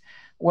mask,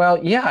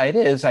 well, yeah, it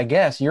is, I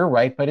guess, you're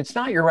right, but it's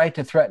not your right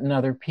to threaten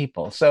other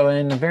people. So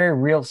in a very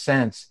real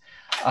sense,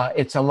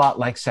 it's a lot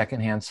like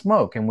secondhand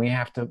smoke, and we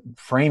have to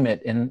frame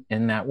it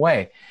in that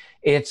way.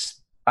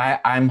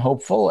 I'm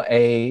hopeful,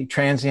 a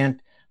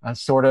transient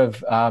sort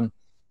of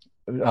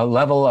a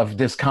level of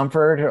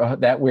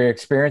discomfort that we're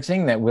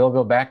experiencing, that we'll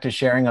go back to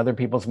sharing other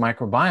people's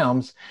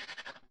microbiomes.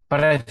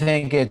 But I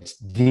think it's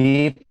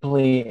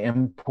deeply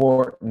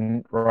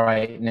important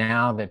right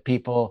now that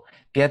people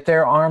get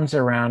their arms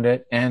around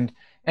it. And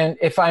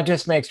if I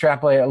just may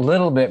extrapolate a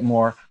little bit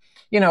more,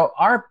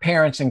 our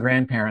parents and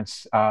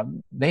grandparents,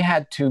 they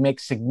had to make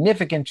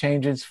significant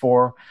changes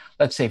for,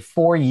 let's say,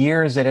 4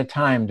 years at a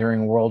time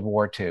during World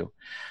War II.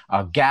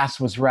 Gas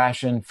was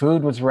rationed,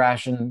 food was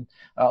rationed,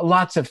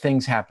 lots of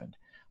things happened.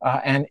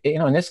 And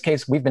in this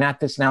case, we've been at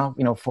this now,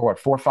 for what,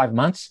 4 or 5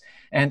 months,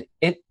 and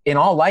it, in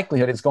all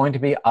likelihood, is going to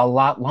be a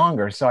lot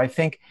longer. So I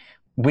think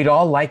we'd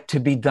all like to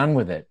be done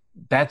with it.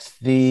 That's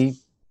the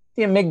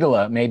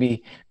amygdala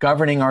maybe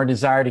governing our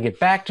desire to get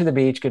back to the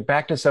beach, get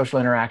back to social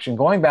interaction,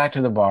 going back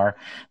to the bar.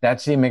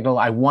 That's the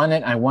amygdala. I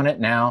want it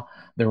now.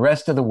 The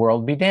rest of the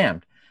world be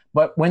damned.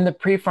 But when the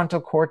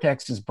prefrontal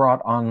cortex is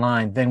brought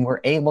online, then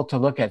we're able to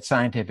look at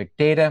scientific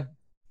data.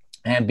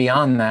 And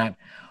beyond that,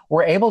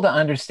 we're able to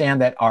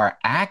understand that our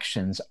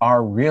actions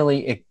are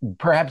really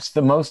perhaps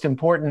the most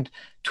important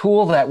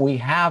tool that we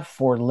have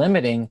for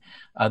limiting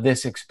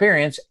this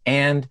experience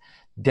and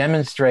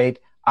demonstrate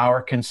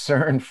our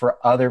concern for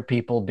other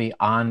people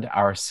beyond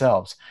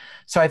ourselves.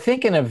 So I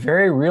think in a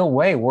very real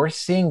way, we're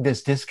seeing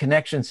this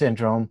disconnection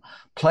syndrome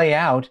play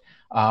out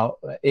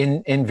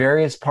in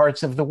various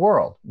parts of the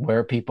world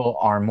where people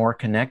are more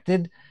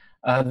connected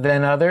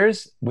than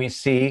others. We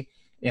see,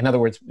 in other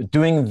words,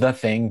 doing the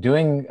thing,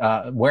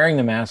 wearing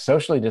the mask,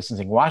 socially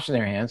distancing, washing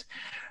their hands,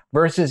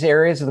 versus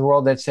areas of the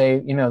world that say,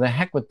 the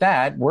heck with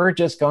that. We're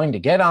just going to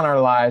get on our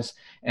lives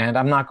and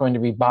I'm not going to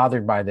be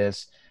bothered by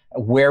this,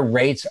 where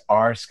rates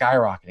are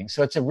skyrocketing.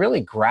 So it's a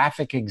really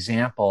graphic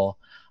example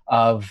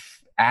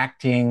of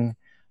acting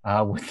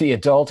with the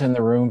adult in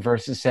the room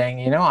versus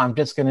saying, I'm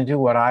just going to do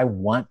what I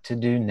want to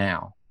do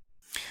now.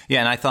 Yeah,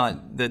 and I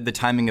thought the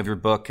timing of your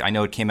book, I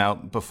know it came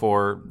out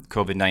before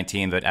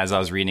COVID-19, but as I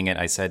was reading it,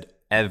 I said,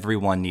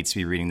 everyone needs to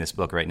be reading this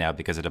book right now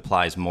because it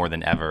applies more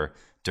than ever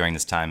during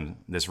this time,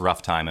 this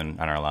rough time in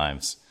our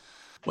lives.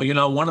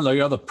 Well, one of the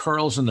other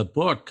pearls in the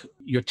book,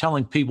 you're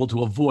telling people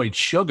to avoid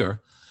sugar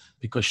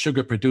because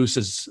sugar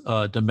produces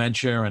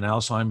dementia and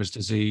Alzheimer's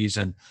disease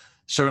and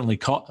certainly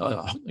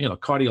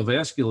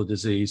cardiovascular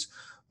disease.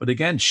 But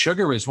again,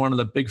 sugar is one of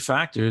the big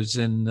factors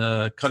in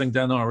cutting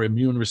down our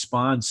immune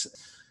response.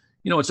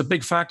 It's a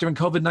big factor in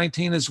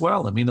COVID-19 as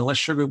well. I mean, the less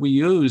sugar we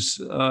use,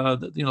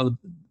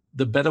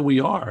 the better we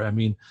are. I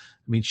mean,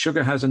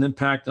 sugar has an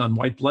impact on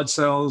white blood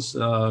cells.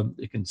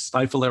 It can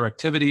stifle their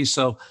activity.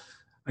 So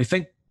I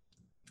think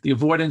the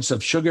avoidance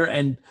of sugar.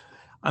 And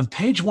on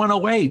page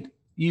 108,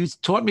 you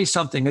taught me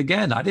something.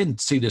 Again, I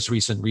didn't see this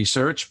recent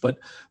research, but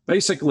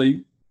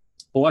basically,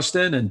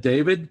 Austin and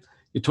David,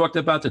 you talked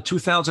about the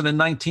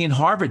 2019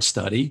 Harvard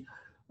study,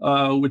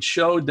 which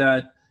showed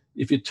that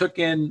if you took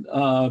in 2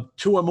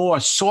 or more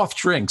soft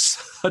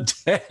drinks a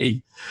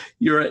day,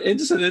 your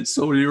incidence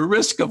or your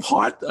risk of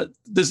heart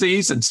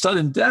disease and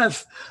sudden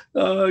death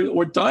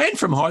or dying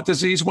from heart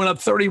disease went up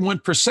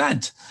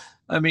 31%.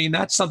 I mean,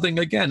 that's something,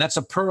 again, that's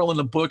a pearl in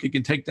the book. You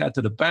can take that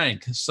to the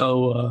bank.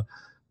 So,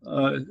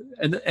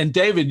 and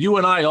David, you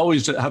and I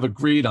always have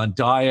agreed on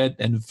diet.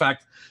 And in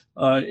fact,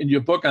 in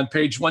your book on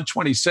page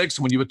 126,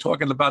 when you were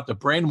talking about the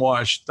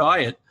brainwash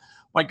diet,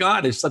 my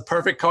God, it's the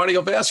perfect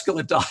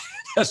cardiovascular diet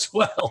as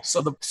well.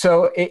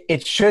 So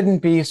it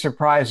shouldn't be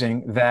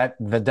surprising that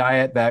the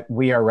diet that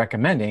we are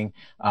recommending,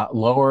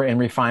 lower in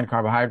refined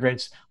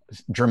carbohydrates,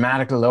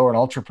 dramatically lower in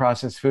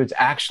ultra-processed foods,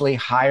 actually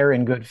higher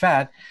in good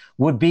fat,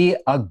 would be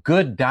a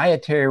good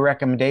dietary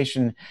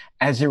recommendation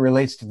as it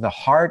relates to the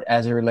heart,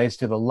 as it relates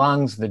to the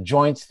lungs, the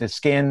joints, the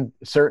skin,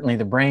 certainly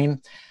the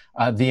brain,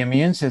 the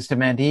immune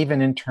system, and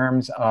even in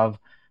terms of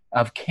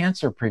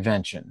cancer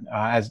prevention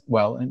as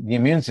well, the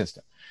immune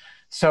system.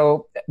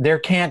 So there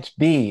can't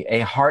be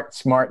a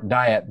heart-smart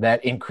diet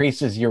that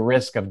increases your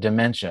risk of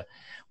dementia.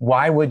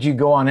 Why would you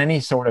go on any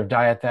sort of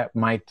diet that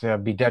might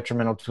be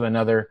detrimental to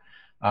another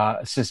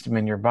system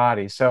in your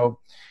body? So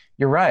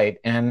you're right.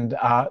 And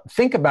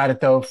think about it,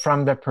 though,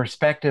 from the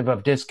perspective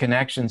of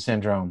disconnection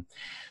syndrome.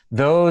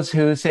 Those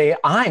who say,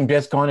 I'm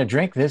just going to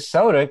drink this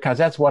soda because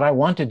that's what I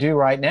want to do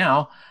right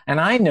now. And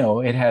I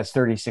know it has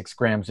 36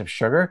 grams of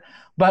sugar,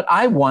 but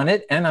I want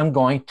it and I'm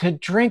going to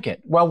drink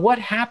it. Well, what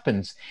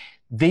happens?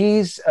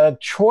 These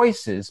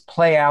choices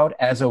play out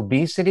as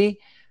obesity,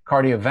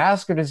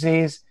 cardiovascular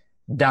disease,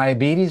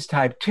 diabetes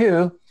type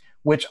 2,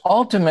 which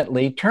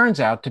ultimately turn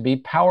out to be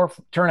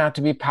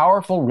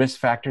powerful risk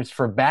factors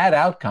for bad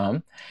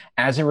outcome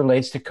as it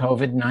relates to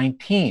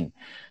COVID-19.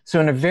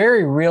 So in a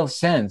very real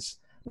sense,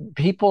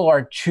 people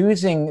are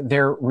choosing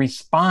their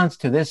response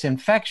to this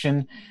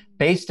infection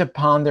based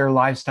upon their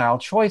lifestyle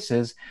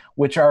choices,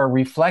 which are a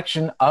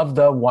reflection of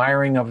the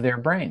wiring of their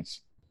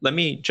brains. Let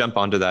me jump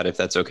onto that if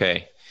that's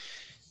okay.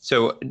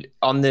 So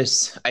on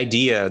this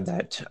idea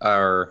that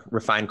our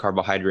refined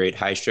carbohydrate,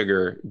 high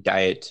sugar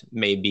diet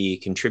may be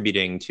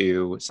contributing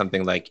to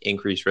something like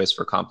increased risk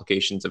for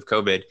complications of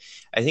COVID,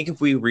 I think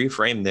if we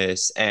reframe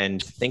this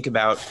and think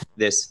about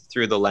this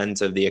through the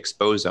lens of the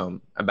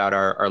exposome, about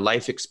our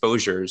life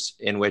exposures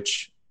in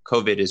which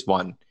COVID is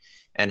one,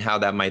 and how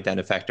that might then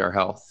affect our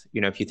health.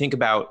 If you think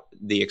about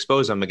the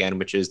exposome again,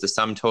 which is the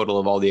sum total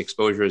of all the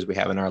exposures we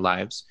have in our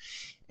lives,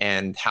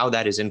 and how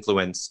that is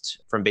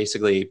influenced from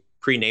basically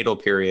prenatal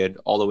period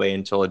all the way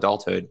until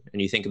adulthood.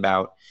 And you think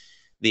about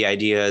the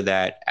idea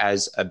that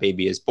as a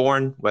baby is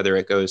born, whether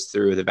it goes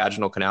through the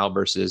vaginal canal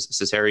versus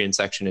cesarean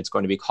section, it's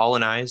going to be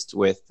colonized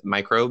with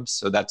microbes.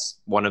 So that's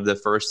one of the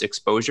first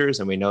exposures.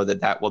 And we know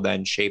that that will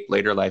then shape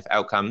later life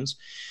outcomes.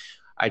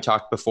 I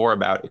talked before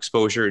about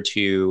exposure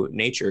to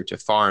nature, to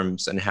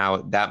farms, and how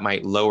that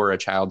might lower a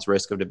child's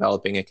risk of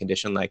developing a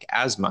condition like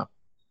asthma.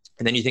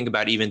 And then you think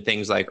about even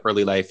things like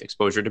early life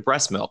exposure to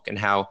breast milk and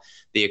how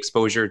the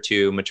exposure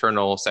to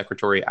maternal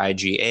secretory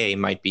IgA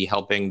might be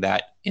helping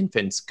that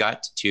infant's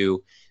gut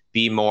to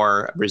be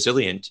more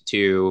resilient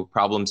to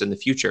problems in the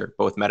future,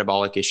 both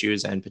metabolic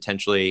issues and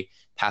potentially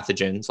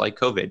pathogens like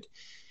COVID.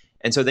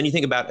 And so then you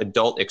think about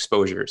adult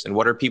exposures and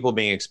what are people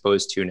being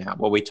exposed to now?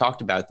 Well, we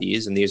talked about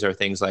these, and these are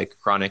things like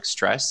chronic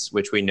stress,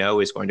 which we know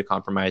is going to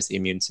compromise the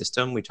immune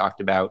system. We talked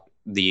about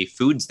the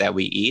foods that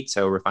we eat,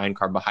 so refined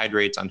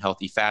carbohydrates,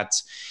 unhealthy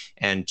fats,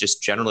 and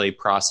just generally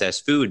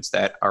processed foods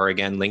that are,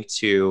 again, linked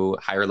to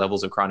higher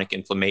levels of chronic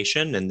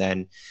inflammation and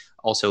then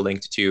also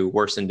linked to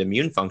worsened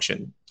immune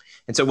function.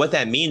 And so what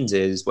that means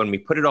is when we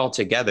put it all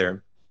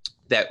together,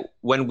 that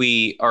when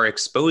we are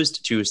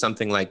exposed to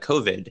something like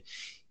COVID,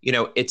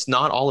 it's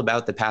not all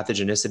about the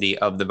pathogenicity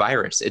of the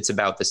virus. It's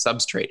about the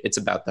substrate. It's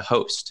about the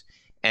host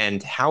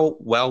and how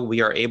well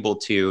we are able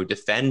to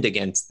defend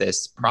against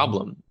this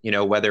problem.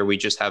 Whether we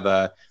just have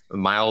a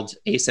mild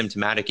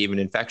asymptomatic even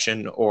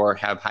infection or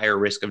have higher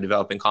risk of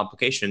developing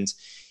complications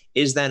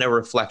is then a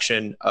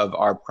reflection of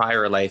our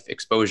prior life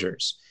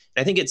exposures.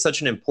 And I think it's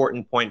such an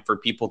important point for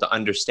people to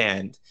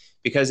understand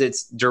because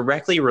it's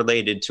directly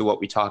related to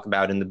what we talk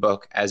about in the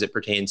book as it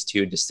pertains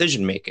to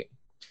decision making.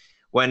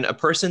 When a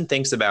person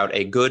thinks about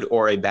a good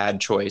or a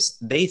bad choice,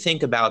 they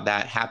think about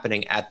that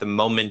happening at the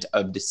moment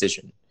of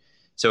decision.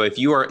 So if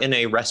you are in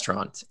a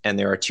restaurant and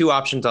there are two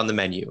options on the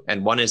menu,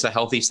 and one is a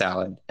healthy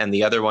salad and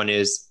the other one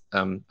is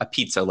a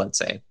pizza, let's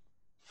say,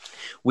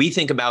 we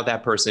think about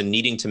that person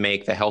needing to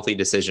make the healthy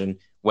decision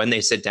when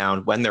they sit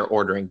down, when they're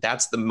ordering.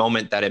 That's the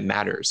moment that it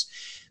matters.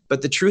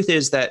 But the truth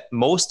is that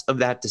most of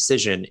that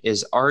decision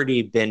is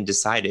already been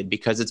decided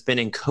because it's been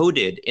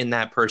encoded in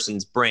that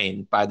person's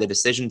brain by the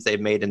decisions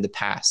they've made in the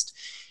past.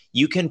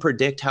 You can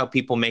predict how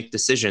people make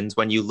decisions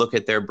when you look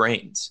at their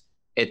brains.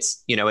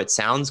 It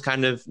sounds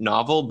kind of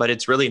novel, but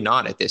it's really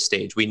not at this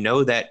stage. We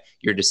know that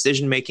your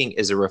decision making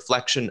is a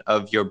reflection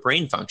of your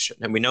brain function.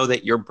 And we know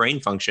that your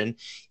brain function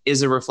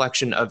is a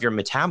reflection of your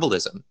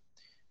metabolism.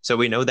 So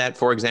we know that,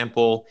 for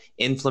example,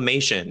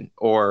 inflammation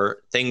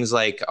or things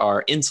like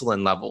our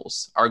insulin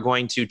levels are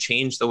going to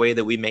change the way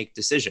that we make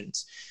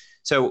decisions.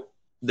 So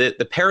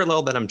the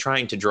parallel that I'm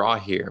trying to draw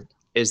here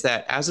is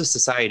that as a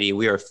society,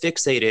 we are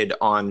fixated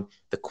on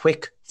the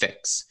quick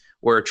fix.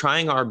 We're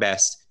trying our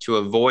best to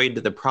avoid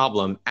the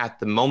problem at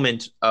the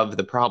moment of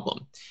the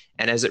problem.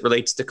 And as it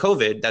relates to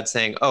COVID, that's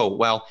saying, oh,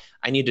 well,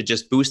 I need to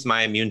just boost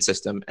my immune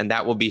system and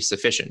that will be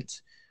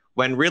sufficient.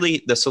 When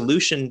really the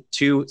solution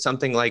to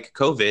something like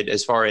COVID,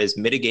 as far as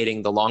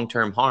mitigating the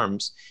long-term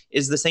harms,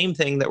 is the same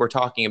thing that we're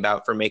talking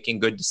about for making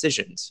good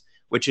decisions,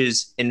 which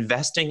is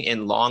investing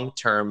in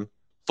long-term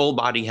full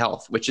body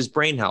health, which is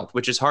brain health,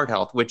 which is heart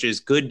health, which is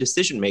good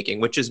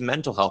decision-making, which is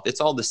mental health. It's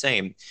all the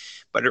same,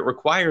 but it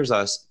requires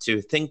us to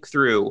think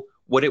through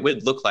what it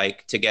would look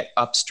like to get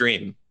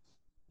upstream.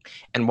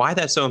 And why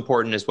that's so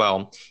important as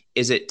well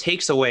is it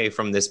takes away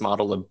from this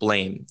model of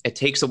blame. It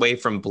takes away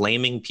from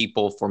blaming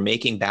people for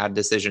making bad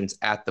decisions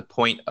at the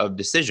point of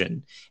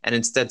decision, and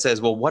instead says,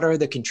 well, what are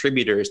the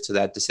contributors to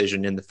that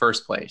decision in the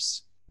first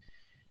place?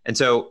 And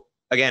so,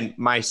 again,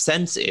 my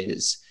sense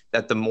is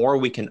that the more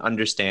we can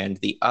understand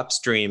the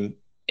upstream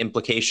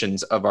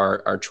implications of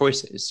our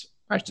choices,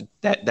 right,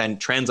 that then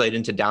translate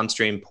into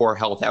downstream poor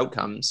health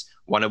outcomes,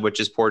 one of which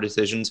is poor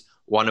decisions,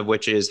 one of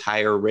which is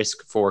higher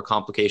risk for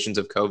complications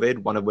of COVID,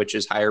 one of which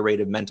is higher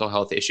rate of mental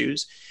health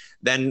issues,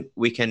 then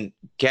we can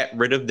get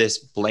rid of this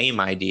blame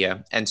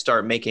idea and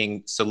start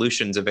making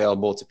solutions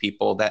available to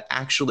people that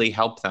actually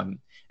help them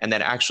and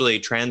that actually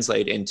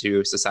translate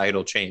into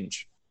societal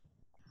change.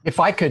 If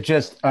I could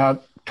just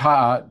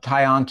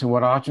tie on to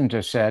what Achin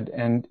just said,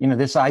 and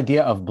this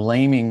idea of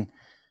blaming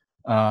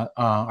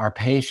our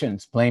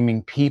patients,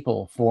 blaming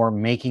people for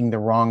making the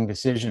wrong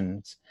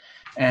decisions.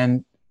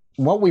 And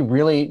what we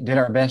really did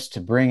our best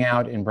to bring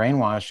out in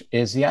Brainwash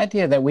is the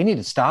idea that we need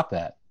to stop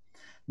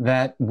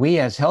that we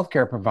as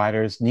healthcare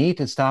providers need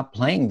to stop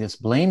playing this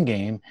blame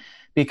game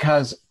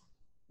because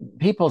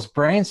people's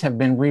brains have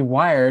been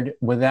rewired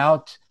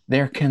without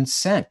their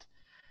consent.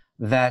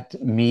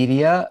 That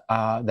media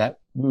that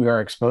we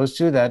are exposed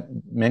to, that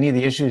many of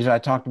the issues I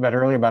talked about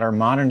earlier about our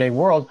modern day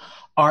world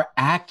are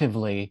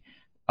actively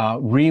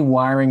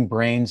rewiring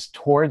brains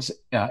towards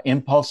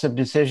impulsive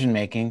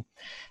decision-making.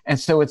 And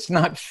so it's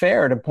not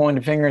fair to point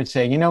a finger and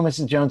say,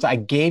 Mrs. Jones, I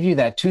gave you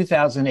that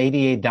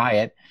 2088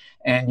 diet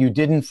and you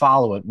didn't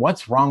follow it.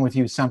 What's wrong with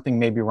you? Something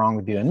may be wrong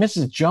with you. And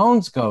Mrs.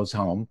 Jones goes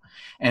home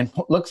and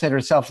looks at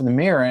herself in the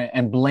mirror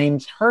and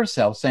blames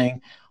herself,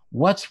 saying,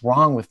 what's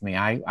wrong with me?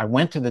 I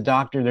went to the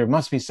doctor. There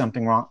must be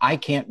something wrong. I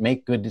can't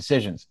make good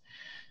decisions.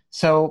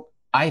 So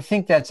I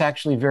think that's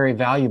actually very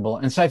valuable.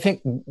 And so I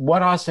think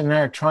what Austin and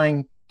I are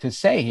trying to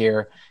say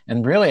here,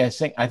 and really I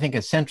think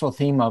a central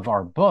theme of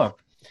our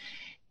book,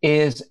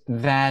 is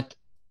that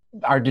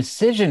our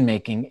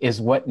decision-making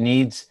is what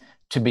needs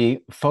to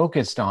be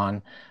focused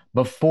on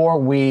before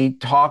we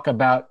talk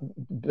about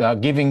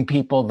giving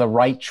people the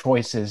right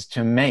choices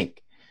to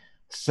make.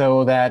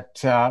 So that,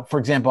 for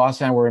example,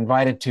 Austin and I were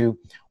invited to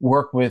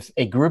work with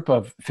a group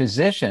of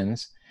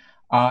physicians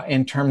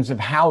in terms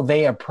of how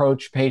they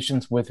approach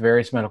patients with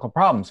various medical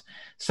problems,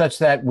 such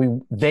that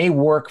they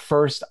work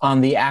first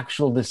on the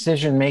actual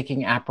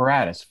decision-making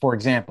apparatus. For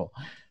example,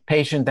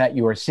 patient that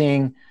you are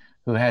seeing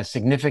who has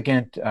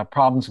significant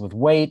problems with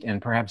weight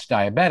and perhaps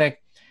diabetic,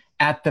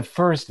 at the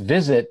first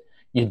visit,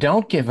 you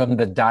don't give them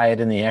the diet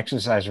and the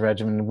exercise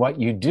regimen. What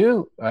you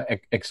do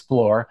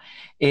explore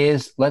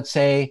is, let's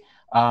say,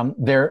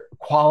 their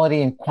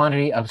quality and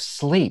quantity of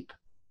sleep.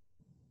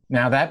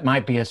 Now, that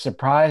might be a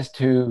surprise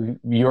to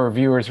your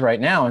viewers right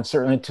now, and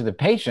certainly to the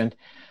patient,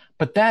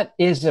 but that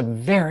is a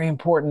very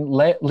important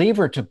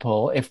lever to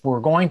pull if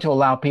we're going to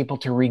allow people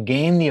to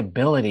regain the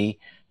ability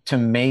to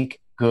make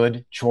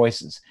good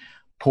choices.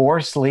 Poor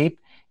sleep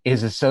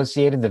is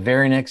associated the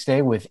very next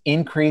day with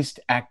increased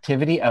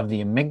activity of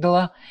the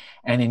amygdala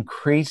and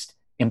increased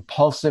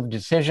impulsive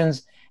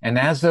decisions. And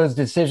as those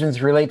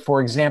decisions relate,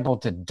 for example,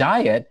 to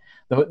diet,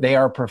 they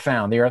are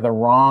profound. They are the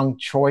wrong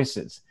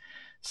choices.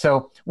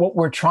 So what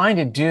we're trying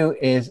to do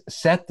is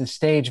set the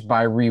stage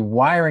by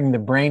rewiring the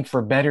brain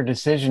for better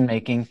decision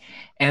making,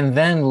 and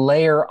then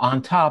layer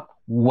on top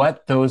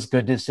what those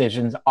good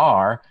decisions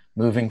are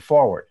moving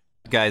forward.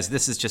 Guys,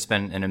 this has just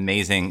been an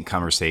amazing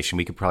conversation.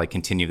 We could probably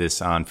continue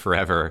this on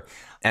forever.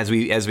 As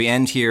we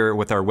end here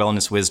with our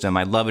wellness wisdom,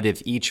 I'd love it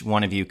if each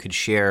one of you could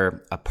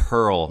share a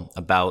pearl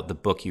about the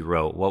book you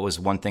wrote. What was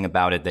one thing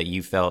about it that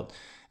you felt,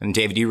 and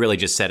David, you really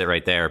just said it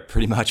right there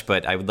pretty much,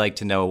 but I would like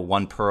to know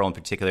one pearl in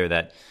particular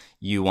that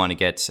you want to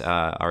get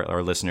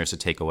our listeners to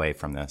take away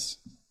from this.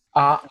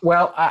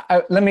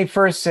 Let me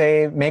first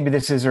say, maybe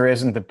this is or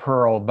isn't the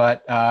pearl,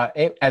 but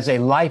as a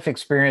life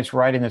experience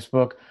writing this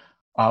book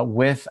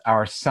with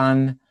our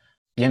son,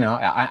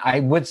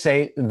 I would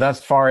say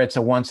thus far it's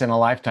a once in a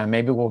lifetime.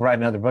 Maybe we'll write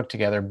another book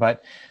together,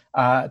 but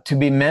to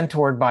be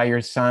mentored by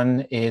your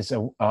son is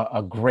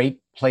a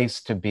great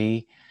place to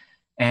be,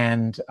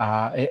 and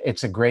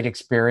it's a great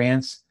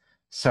experience.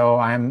 So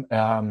I'm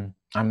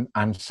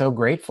so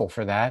grateful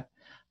for that.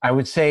 I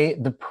would say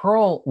the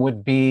pearl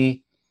would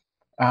be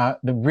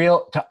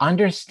to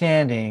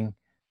understanding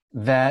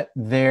that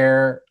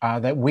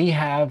that we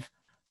have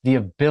the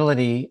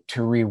ability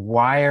to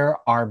rewire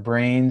our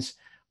brains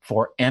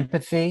for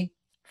empathy,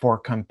 for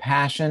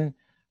compassion,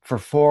 for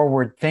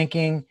forward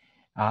thinking,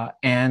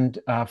 and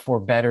for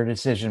better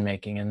decision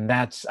making. And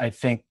that's, I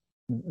think,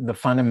 the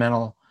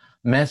fundamental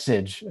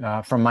message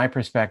from my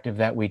perspective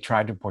that we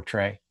tried to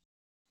portray.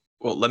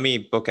 Well, let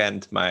me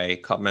bookend my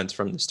comments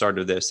from the start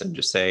of this and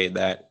just say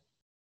that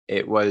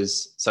it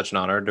was such an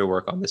honor to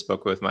work on this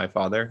book with my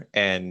father.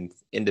 And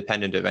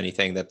independent of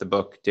anything that the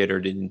book did or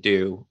didn't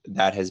do,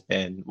 that has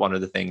been one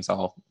of the things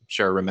I'll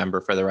sure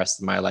remember for the rest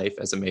of my life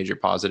as a major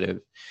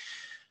positive.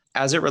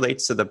 As it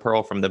relates to the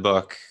pearl from the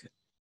book,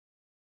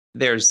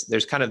 there's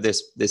kind of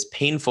this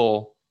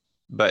painful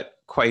but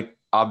quite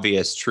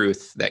obvious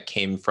truth that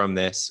came from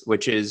this,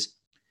 which is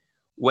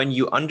when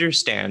you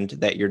understand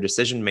that your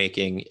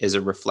decision-making is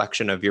a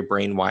reflection of your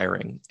brain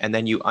wiring, and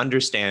then you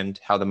understand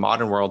how the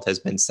modern world has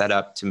been set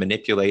up to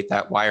manipulate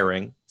that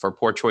wiring for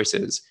poor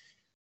choices,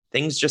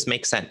 things just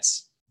make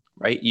sense,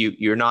 right?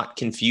 You're not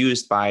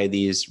confused by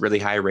these really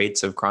high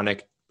rates of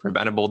chronic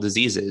preventable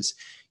diseases.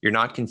 You're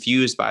not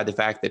confused by the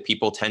fact that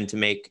people tend to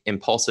make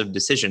impulsive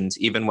decisions,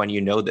 even when you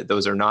know that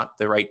those are not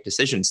the right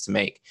decisions to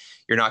make.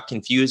 You're not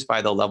confused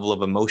by the level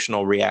of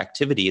emotional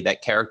reactivity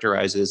that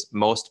characterizes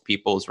most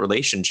people's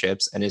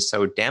relationships and is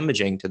so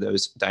damaging to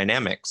those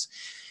dynamics.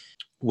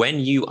 When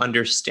you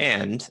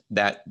understand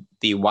that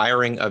the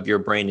wiring of your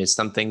brain is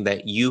something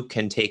that you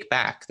can take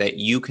back, that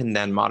you can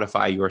then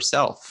modify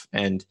yourself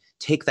and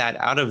take that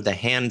out of the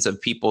hands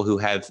of people who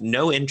have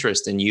no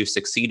interest in you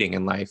succeeding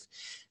in life,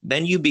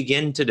 then you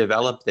begin to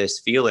develop this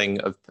feeling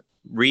of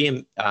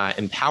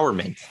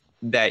empowerment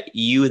that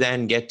you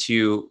then get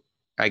to,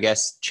 I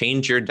guess,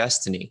 change your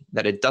destiny,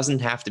 that it doesn't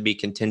have to be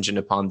contingent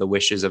upon the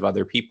wishes of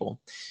other people.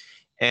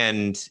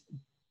 And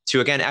to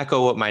again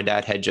echo what my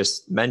dad had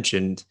just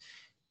mentioned,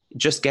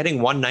 just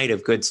getting one night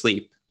of good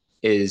sleep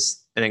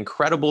is an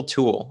incredible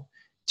tool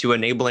to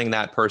enabling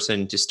that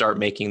person to start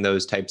making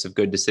those types of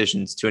good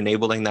decisions, to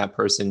enabling that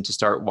person to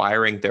start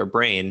wiring their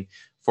brain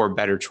for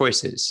better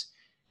choices.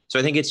 So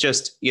I think it's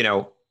just,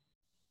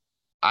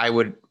 I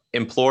would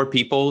implore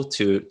people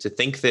to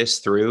think this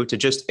through, to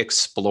just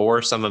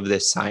explore some of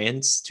this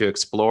science, to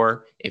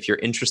explore, if you're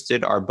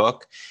interested, our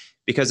book,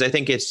 because I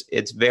think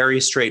it's very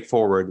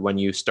straightforward when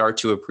you start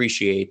to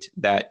appreciate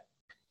that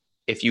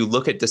if you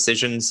look at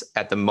decisions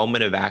at the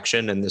moment of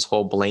action and this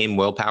whole blame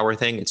willpower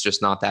thing, it's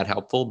just not that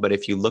helpful. But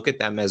if you look at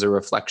them as a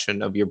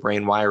reflection of your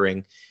brain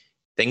wiring,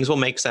 things will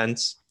make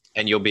sense.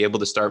 And you'll be able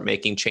to start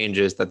making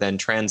changes that then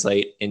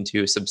translate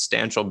into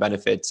substantial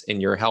benefits in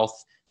your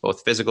health,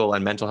 both physical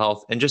and mental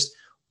health, and just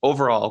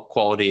overall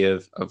quality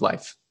of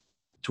life.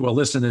 To our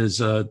listeners,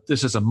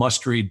 this is a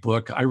must-read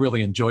book. I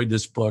really enjoyed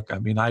this book. I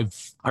mean, I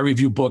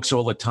review books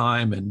all the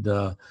time, and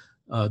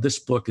this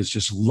book is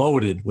just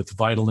loaded with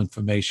vital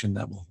information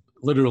that will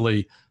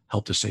literally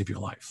help to save your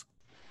life.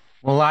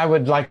 Well, I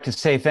would like to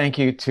say thank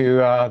you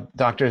to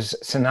Drs.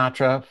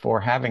 Sinatra for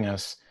having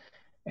us.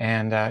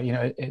 And,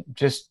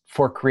 just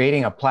for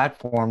creating a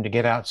platform to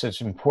get out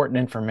such important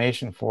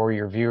information for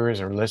your viewers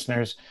or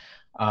listeners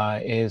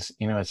is,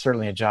 it's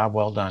certainly a job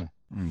well done.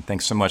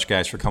 Thanks so much,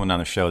 guys, for coming on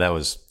the show. That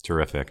was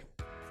terrific.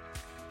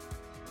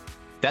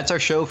 That's our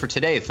show for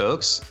today,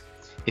 folks.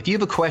 If you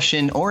have a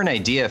question or an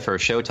idea for a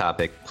show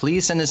topic,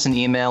 please send us an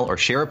email or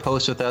share a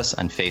post with us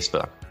on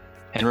Facebook.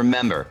 And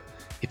remember,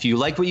 if you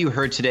like what you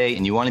heard today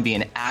and you want to be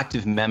an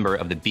active member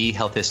of the Be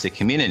Healthistic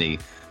community,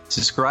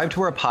 subscribe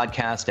to our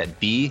podcast at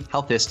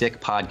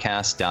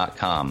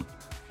BeHealthisticPodcast.com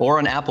or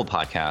on Apple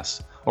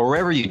Podcasts or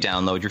wherever you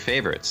download your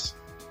favorites.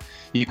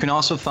 You can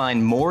also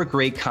find more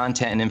great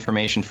content and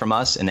information from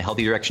us and the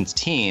Healthy Directions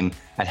team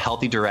at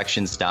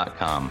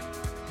healthydirections.com.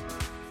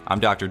 I'm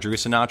Dr. Drew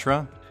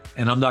Sinatra.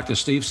 And I'm Dr.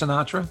 Steve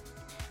Sinatra.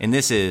 And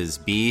this is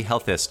Be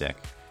Healthistic.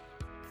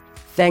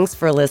 Thanks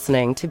for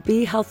listening to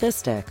Be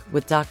Healthistic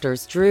with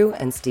Drs. Drew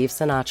and Steve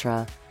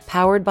Sinatra,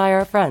 powered by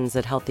our friends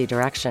at Healthy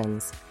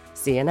Directions.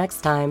 See you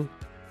next time.